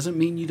good doesn't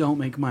mean you don't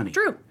make money.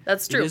 True,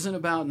 that's true. It isn't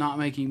about not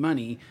making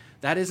money.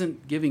 That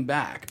isn't giving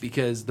back,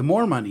 because the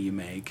more money you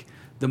make,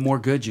 the more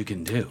good you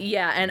can do.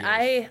 Yeah, and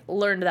I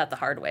learned that the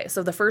hard way.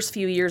 So the first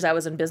few years I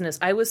was in business,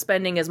 I was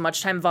spending as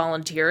much time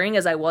volunteering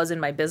as I was in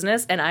my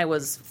business, and I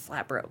was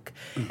flat broke.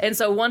 And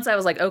so once I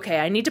was like, okay,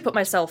 I need to put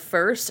myself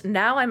first,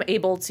 now I'm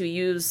able to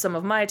use some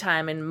of my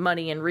time and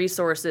money and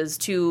resources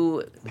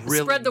to really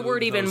spread the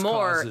word even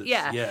more. Causes.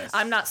 Yeah, yes.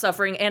 I'm not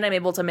suffering, and I'm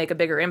able to make a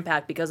bigger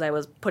impact because I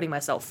was putting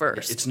myself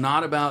first. It's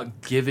not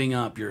about giving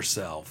up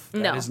yourself.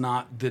 That is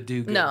not the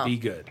do good, be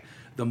good.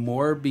 The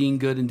more being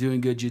good and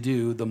doing good you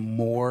do, the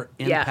more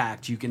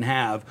impact you can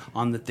have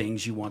on the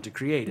things you want to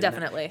create.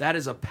 Definitely. That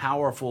is a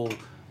powerful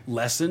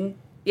lesson.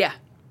 Yeah.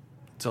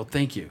 So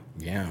thank you.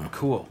 Yeah.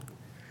 Cool.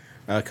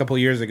 A couple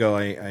of years ago,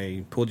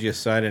 I pulled you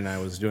aside and I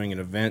was doing an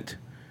event,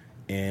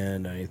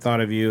 and I thought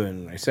of you,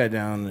 and I sat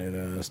down at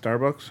a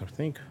Starbucks, I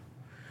think.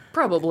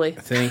 Probably.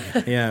 I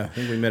think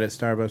we met at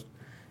Starbucks.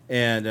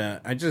 And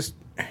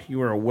you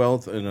were a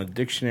wealth in a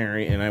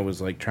dictionary, and I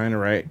was like trying to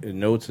write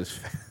notes as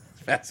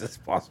fast as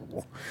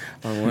possible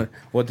on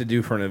what to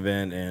do for an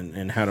event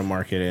and how to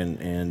market it,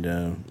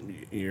 and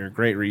you're a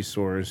great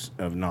resource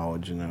of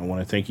knowledge, and I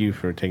want to thank you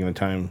for taking the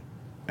time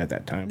at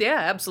that time. Yeah,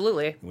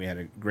 absolutely. We had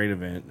a great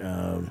event.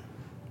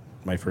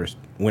 My first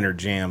Winter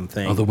Jam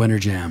thing. Oh, the Winter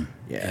Jam.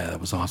 Yeah. That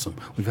was awesome.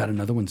 We've had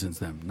another one since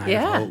then. Night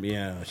Yeah. of Hope.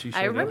 Yeah, she.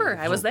 I remember.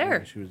 I was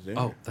there. She was there.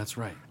 Oh, that's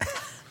right.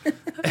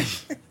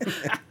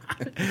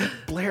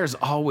 Blair's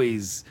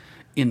always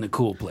in the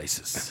cool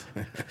places.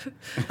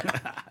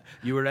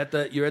 You were at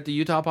the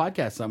Utah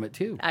Podcast Summit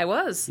too. I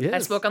was. I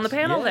Yes. spoke on the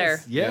panel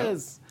there.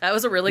 Yes. That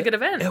was a really good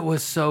event. It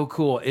was so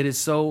cool. It is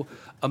so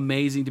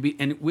amazing to be,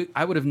 and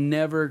I would have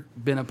never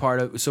been a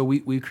part of. So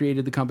we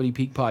created the company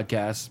Peak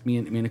Podcast. Me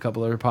and a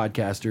couple other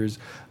podcasters,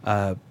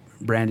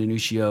 Brandon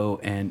Uccio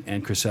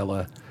and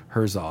Chrisella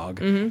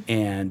Herzog,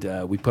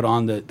 and we put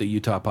on the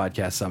Utah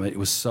Podcast Summit. It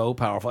was so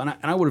powerful, and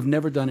I would have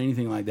never done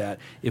anything like that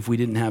if we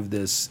didn't have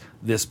this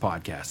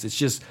podcast. It's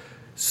just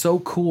so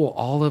cool,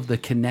 all of the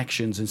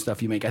connections and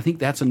stuff you make. I think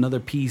that's another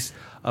piece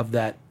of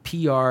that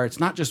PR. It's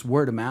not just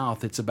word of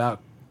mouth. It's about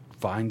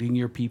finding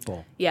your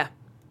people. Yeah.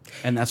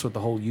 And that's what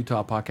the whole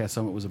Utah Podcast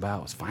Summit was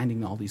about, was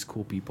finding all these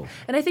cool people.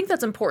 And I think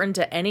that's important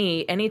to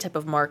any type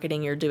of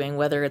marketing you're doing,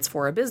 whether it's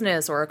for a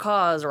business or a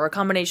cause or a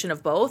combination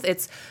of both.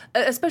 It's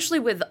especially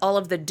with all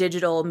of the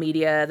digital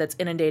media that's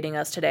inundating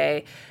us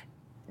today.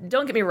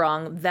 Don't get me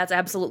wrong, that's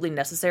absolutely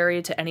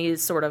necessary to any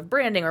sort of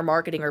branding or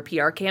marketing or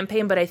PR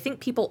campaign, but I think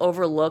people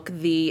overlook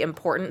the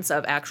importance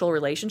of actual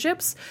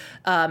relationships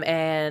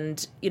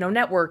and,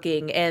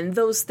 networking and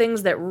those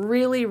things that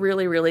really,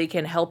 really, really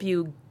can help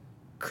you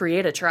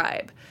create a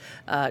tribe.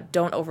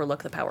 Don't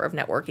overlook the power of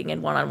networking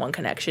and one-on-one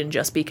connection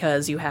just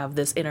because you have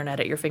this internet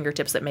at your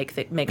fingertips that makes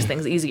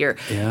things easier.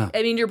 Yeah.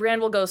 I mean, your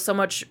brand will go so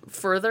much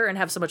further and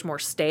have so much more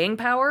staying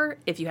power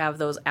if you have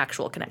those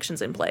actual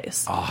connections in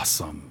place.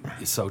 Awesome.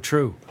 It's so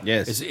true.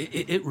 Yes.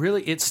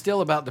 It's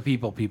still about the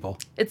people.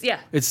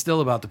 It's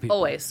still about the people.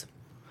 always.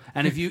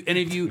 And if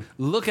you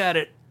look at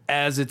it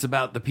as it's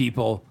about the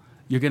people,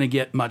 you're going to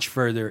get much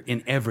further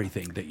in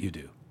everything that you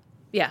do.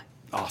 Yeah.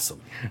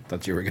 Awesome.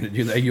 Thought you were going to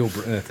do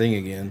that thing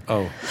again.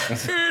 Oh.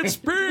 It's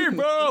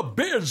people.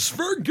 Biz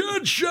for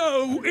Good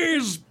show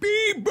is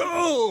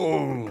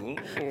people.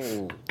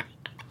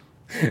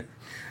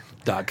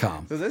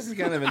 .com. So this is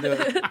kind of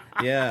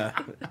yeah,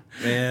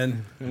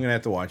 man. I'm going to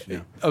have to watch it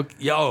now.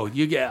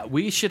 Okay,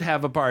 we should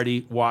have a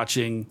party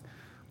watching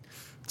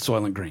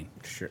Soylent Green.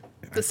 Sure.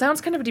 This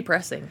sounds kind of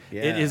depressing.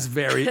 Yeah. It is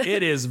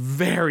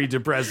very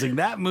depressing.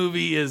 That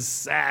movie is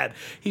sad.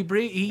 He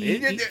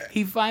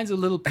finds a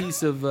little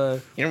piece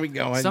of Here we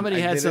go. somebody I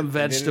had did some it. I did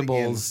it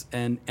vegetables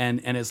and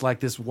it's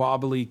like this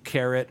wobbly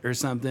carrot or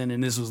something,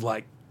 and this was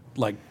like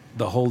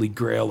the holy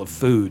grail of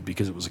food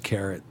because it was a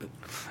carrot. But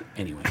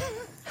anyway.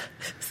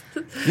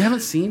 You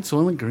haven't seen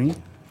Soylent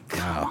Green?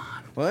 No.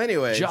 Well,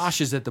 anyway, Josh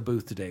is at the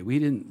booth today. We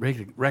didn't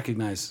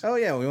recognize. Oh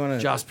yeah, we want to.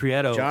 Josh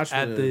Prieto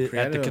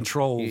at the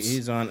controls.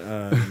 He's on.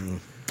 Been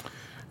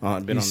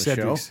on the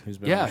show. He's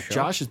been on the show.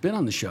 Josh has been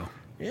on the show.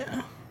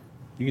 Yeah.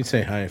 You can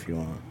say hi if you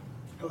want.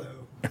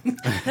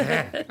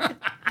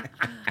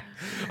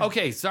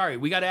 Okay, sorry.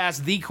 We got to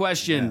ask the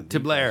question to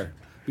Blair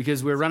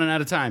because we're running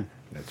out of time.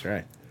 That's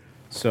right.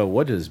 So,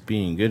 what does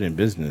being good in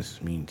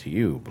business mean to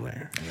you,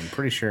 Blair? I'm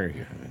pretty sure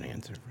you have an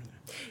answer for that.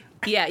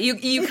 Yeah,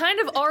 you kind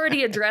of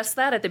already addressed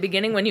that at the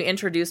beginning when you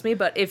introduced me,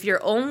 but if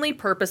your only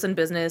purpose in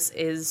business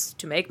is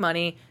to make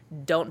money,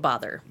 don't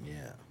bother.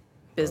 Yeah.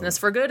 Business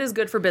for good is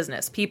good for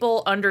business.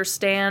 People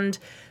understand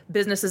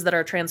businesses that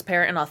are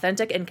transparent and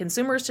authentic, and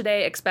consumers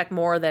today expect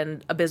more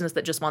than a business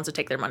that just wants to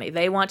take their money.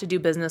 They want to do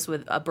business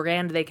with a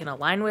brand they can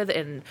align with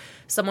and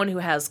someone who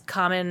has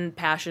common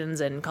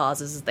passions and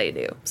causes as they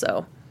do.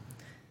 So,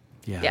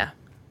 yeah.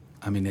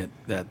 I mean,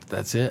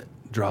 that's it.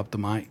 Drop the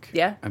mic.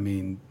 Yeah. I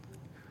mean,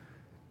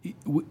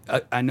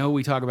 I know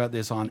we talk about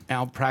this on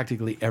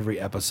practically every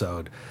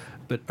episode,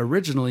 but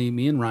originally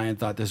me and Ryan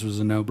thought this was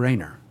a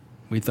no-brainer.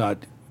 We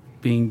thought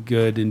being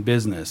good in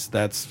business,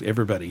 that's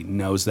everybody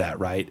knows that,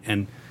 right?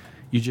 And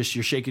you're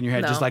shaking your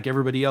head just like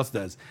everybody else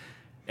does.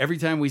 Every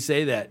time we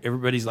say that,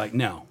 everybody's like,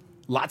 no.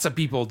 Lots of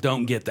people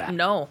don't get that.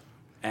 No.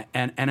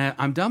 And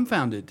I'm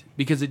dumbfounded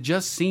because it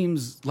just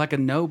seems like a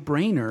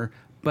no-brainer,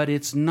 but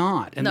it's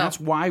not. And that's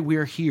why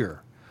we're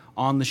here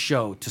on the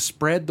show, to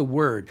spread the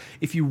word.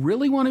 If you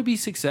really want to be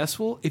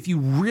successful, if you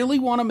really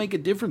want to make a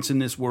difference in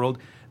this world,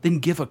 then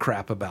give a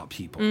crap about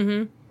people.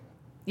 Mm-hmm.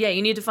 Yeah,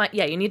 you need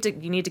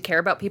to care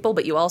about people,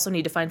 but you also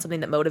need to find something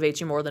that motivates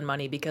you more than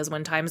money, because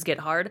when times get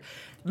hard,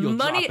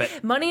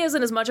 money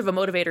isn't as much of a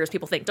motivator as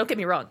people think. Don't get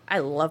me wrong, I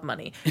love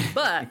money,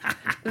 but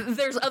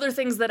there's other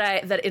things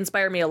that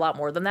inspire me a lot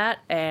more than that,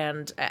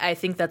 and I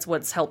think that's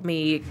what's helped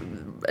me,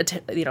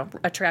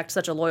 attract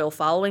such a loyal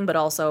following, but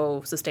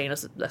also sustain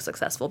a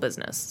successful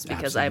business,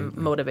 because I'm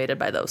motivated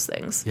by those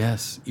things.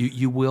 Yes,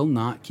 you will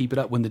not keep it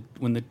up when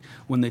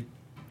the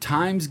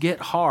times get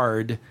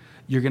hard.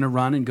 You're going to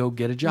run and go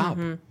get a job.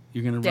 Mm-hmm.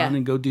 You're going to run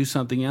and go do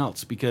something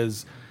else,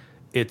 because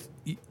it's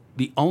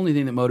the only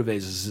thing that motivates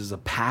us is a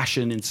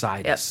passion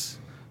inside us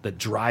that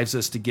drives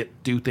us to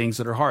do things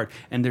that are hard.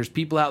 And there's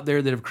people out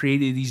there that have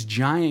created these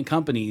giant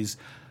companies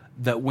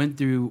that went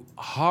through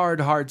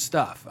hard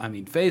stuff. I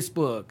mean,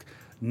 Facebook,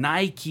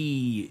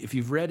 Nike, if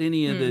you've read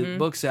any of the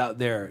books out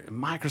there,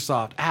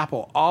 Microsoft,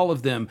 Apple, all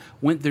of them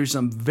went through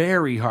some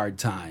very hard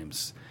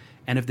times.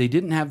 And if they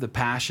didn't have the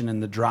passion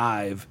and the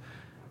drive,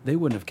 they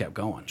wouldn't have kept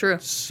going. True.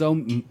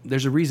 So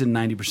there's a reason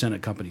 90%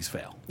 of companies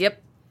fail.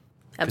 Yep.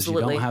 Because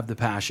Absolutely. you don't have the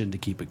passion to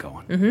keep it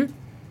going.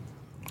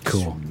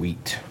 Cool.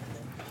 Sweet.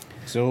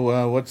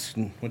 So what's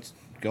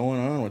going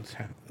on? What's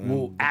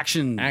Well,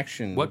 action.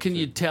 Action. What can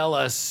you tell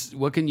us?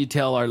 What can you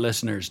tell our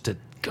listeners to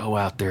go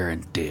out there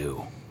and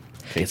do?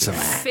 Get some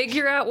action.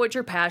 Figure out what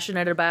you're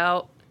passionate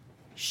about.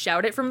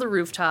 Shout it from the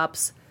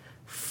rooftops.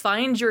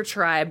 Find your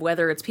tribe,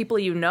 whether it's people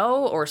you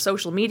know or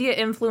social media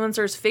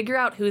influencers. Figure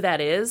out who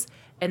that is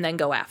and then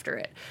go after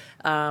it.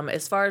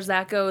 As far as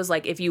that goes,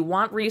 like if you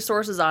want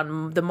resources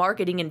on the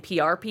marketing and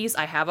PR piece,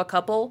 I have a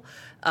couple.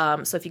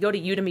 So if you go to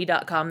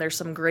udemy.com, there's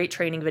some great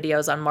training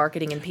videos on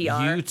marketing and PR.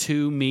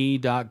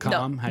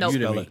 U2me.com. How do you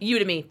spell it?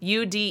 Udemy.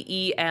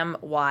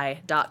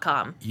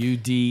 UDEMY.com.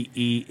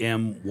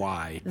 UDEMY.com.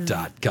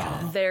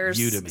 There's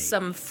Udemy.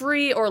 some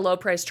free or low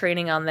price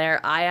training on there.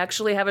 I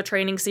actually have a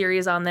training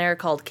series on there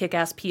called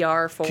Kick-Ass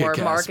PR for Kick-Ass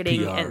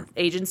marketing PR. and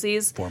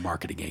agencies. For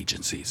marketing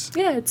agencies.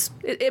 Yeah,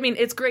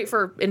 it's great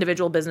for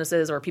individual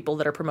businesses or people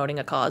that are promoting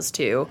a cause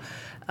too.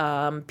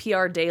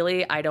 PR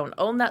Daily, I don't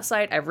own that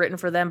site. I've written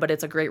for them, but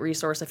it's a great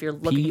resource if you're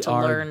looking to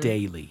learn. PR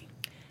Daily.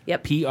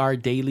 Yep.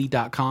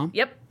 PRDaily.com.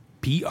 Yep.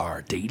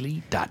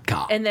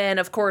 PRDaily.com. And then,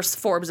 of course,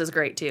 Forbes is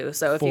great too.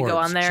 So if you go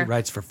on there. She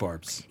writes for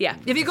Forbes. Yeah.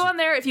 If you go on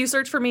there, if you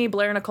search for me,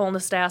 Blair Nicole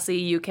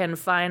Nastasi, you can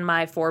find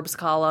my Forbes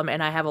column,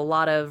 and I have a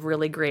lot of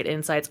really great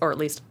insights, or at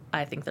least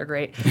I think they're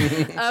great,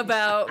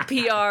 about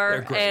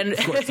PR and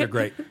Of course, they're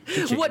great.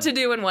 what to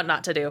do and what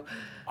not to do.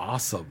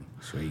 Awesome.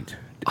 Sweet.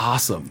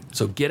 Awesome.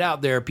 So get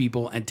out there,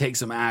 people, and take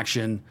some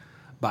action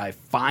by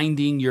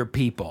finding your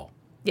people.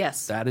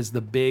 Yes. That is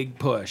the big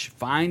push.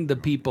 Find the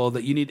people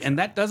that you need. And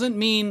that doesn't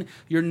mean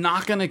you're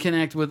not going to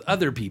connect with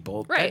other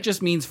people. Right. That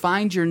just means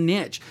find your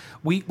niche.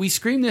 We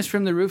scream this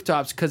from the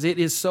rooftops because it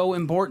is so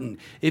important.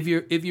 If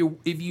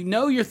you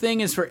know your thing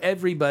is for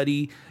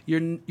everybody, you're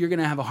going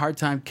to have a hard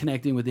time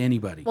connecting with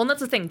anybody. Well, and that's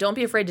the thing. Don't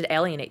be afraid to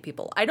alienate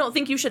people. I don't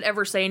think you should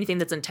ever say anything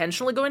that's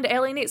intentionally going to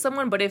alienate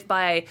someone, but if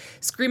by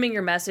screaming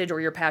your message or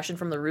your passion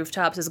from the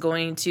rooftops is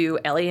going to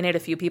alienate a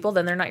few people,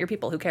 then they're not your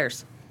people. Who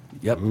cares?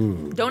 Yep.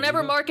 Don't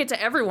ever market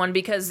to everyone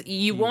because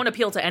you won't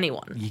appeal to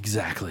anyone.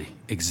 Exactly.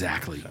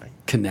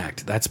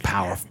 Connect. That's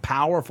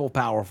powerful.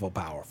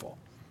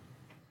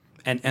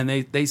 And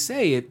they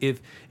say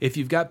if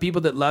you've got people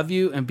that love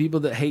you and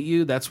people that hate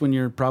you, that's when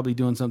you're probably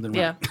doing something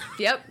right.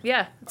 Yeah.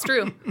 Yeah, it's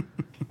true.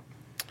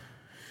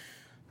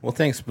 Well,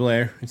 thanks,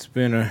 Blair. It's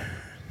been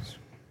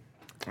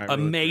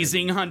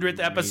amazing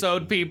 100th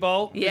episode,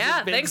 people. This Yeah,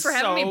 has been thanks for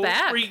having me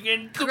back.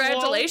 freaking cool.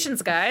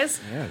 Congratulations, guys.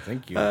 Yeah,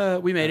 thank you.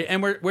 We made it,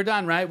 and we're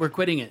done, right? We're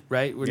quitting it,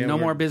 right? Yeah, no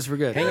we're more biz for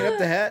good. Hanging up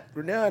the hat.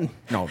 We're done.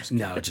 No, just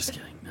No, just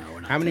kidding. No,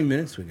 we're not. how many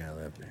minutes we got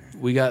left there?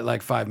 We got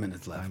like 5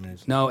 minutes left. 5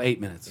 minutes. No, 8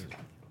 minutes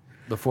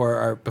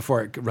before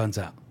it runs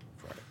out,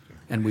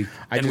 and we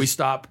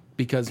stop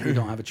because we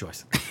don't have a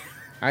choice.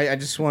 I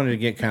just wanted to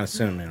get kind of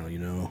sentimental, you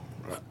know.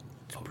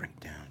 To break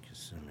down,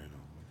 just sentimental.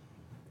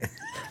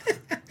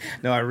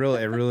 No, I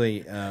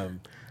really, a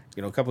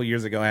couple of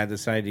years ago, I had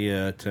this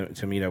idea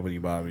to meet up with you,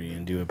 Bobby,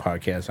 and do a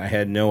podcast. I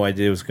had no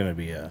idea it was going to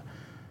be a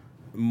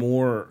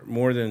more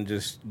than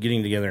just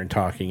getting together and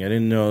talking. I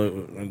didn't know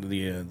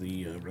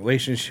the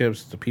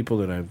relationships, the people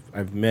that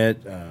I've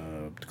met,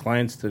 the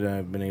clients that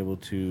I've been able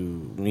to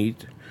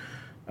meet,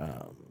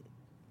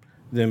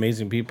 the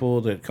amazing people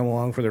that come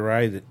along for the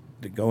ride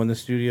that go in the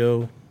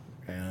studio.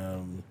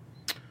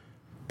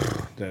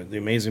 The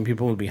amazing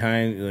people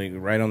behind, like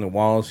right on the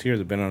walls here,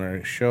 that've been on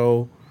our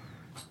show.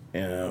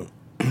 I'm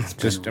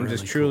just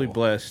truly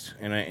blessed,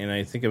 and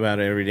I think about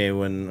it every day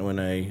when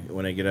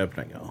I get up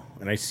and I go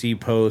and I see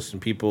posts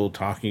and people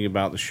talking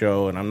about the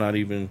show, and I'm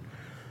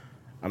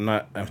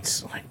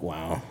just like,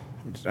 wow,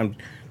 I'm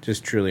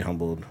just truly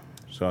humbled.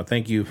 So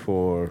thank you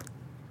for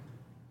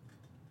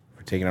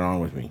taking it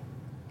on with me.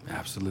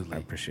 Absolutely, I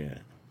appreciate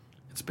it.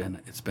 It's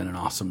been an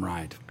awesome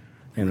ride.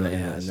 And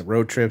the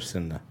road trips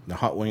and the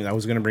hot wings. I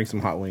was going to bring some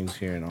hot wings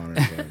here in honor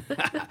of them.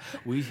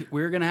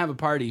 We're going to have a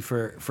party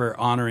for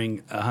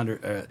honoring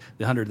the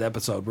 100th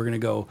episode. We're going to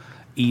go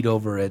eat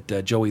over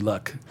at Joey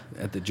Luck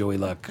at the Joey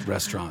Luck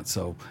restaurant.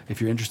 So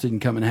if you're interested in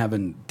coming and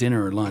having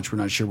dinner or lunch, we're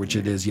not sure which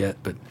it is yet,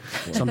 but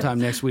sometime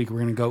next week we're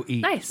going to go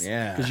eat. Nice.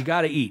 Yeah. Because you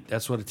got to eat.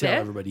 That's what I tell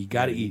everybody. You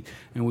got to eat.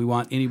 And we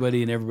want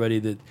anybody and everybody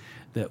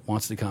that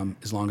wants to come,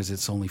 as long as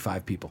it's only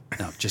 5 people.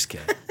 No, just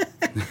kidding.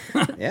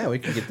 Yeah, we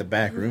can get the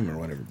back room or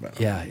whatever. But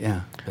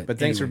Yeah. But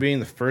thanks for being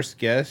the first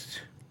guest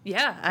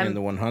Yeah, and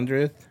the I'm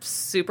 100th.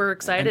 super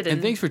excited.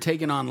 And thanks for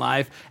taking on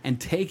life and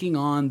taking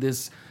on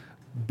this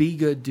be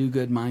good, do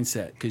good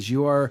mindset, because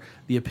you are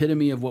the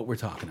epitome of what we're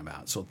talking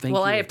about. So thank you.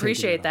 Well, I for taking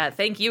appreciate it on. that.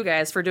 Thank you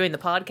guys for doing the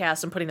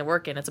podcast and putting the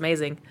work in. It's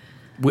amazing.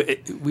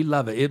 We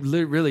love it. It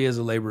really is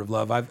a labor of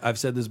love. I've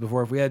said this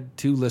before. If we had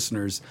 2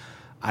 listeners,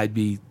 I'd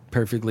be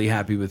perfectly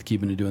happy with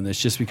keeping doing this,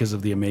 just because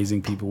of the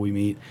amazing people we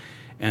meet.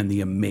 and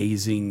the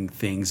amazing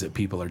things that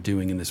people are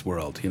doing in this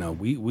world. You know,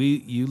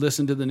 you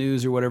listen to the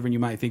news or whatever, and you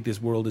might think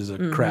this world is a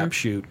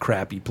crapshoot,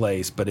 crappy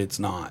place, but it's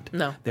not.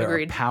 No, there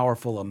agreed. are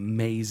powerful,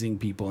 amazing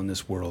people in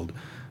this world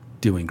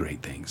doing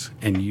great things,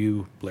 and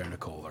you, Blair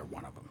Nicole, are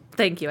one of them.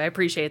 Thank you. I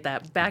appreciate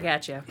that. Back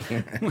at you.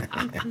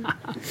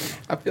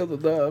 I feel the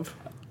love.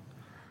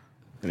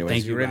 Anyways,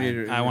 Thank you, ready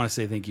Ryan. to? I want to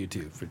say thank you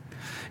too.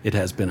 It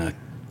has been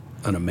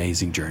an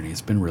amazing journey.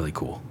 It's been really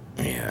cool.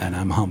 Yeah. And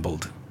I'm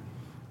humbled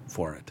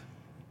for it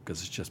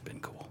because it's just been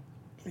cool.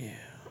 Yeah.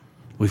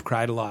 We've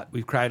cried a lot.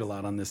 We've cried a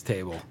lot on this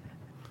table.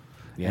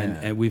 Yeah.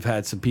 And we've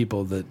had some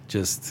people that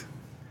just.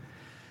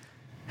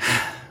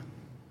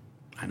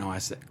 I know I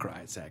said cry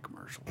at sad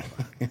commercial.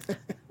 But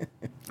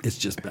it's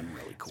just been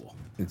really cool.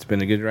 It's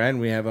been a good ride, and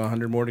we have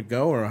 100 more to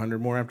go, or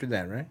 100 more after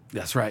that, right?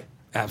 That's right.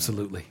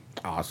 Absolutely.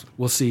 Awesome.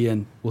 We'll see you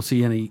in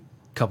a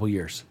couple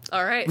years,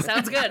 All right.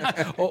 Sounds good.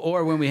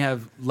 or when we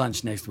have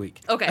lunch next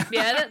week. Okay.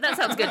 Yeah, that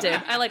sounds good too.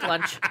 I like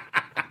lunch.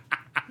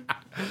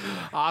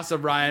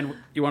 Awesome, Ryan.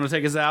 You want to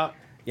take us out?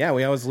 Yeah,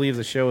 we always leave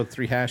the show with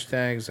 3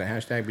 hashtags. The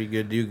hashtag be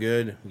good, do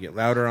good. We get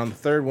louder on the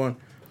third one.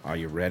 Are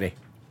you ready?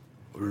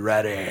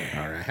 Ready.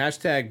 All right.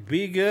 Hashtag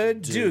be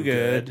good, do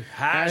good.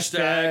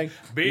 Hashtag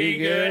be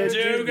good,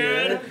 do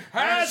good.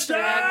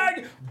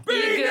 Hashtag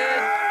be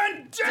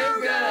good,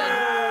 do good.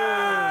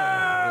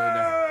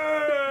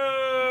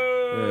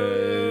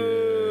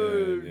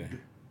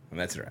 And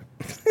that's right.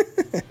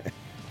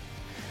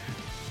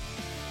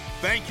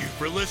 Thank you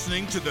for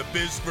listening to the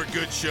Biz for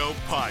Good Show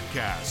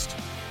podcast.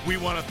 We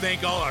want to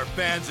thank all our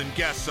fans and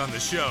guests on the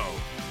show.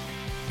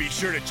 Be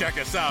sure to check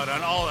us out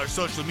on all our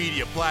social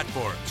media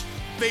platforms,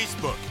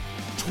 Facebook,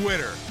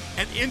 Twitter,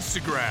 and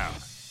Instagram.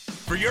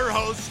 For your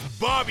hosts,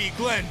 Bobby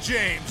Glenn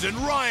James and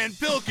Ryan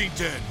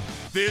Pilkington,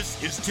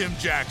 this is Tim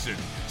Jackson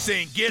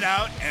saying get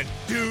out and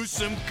do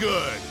some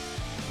good.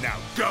 Now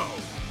go.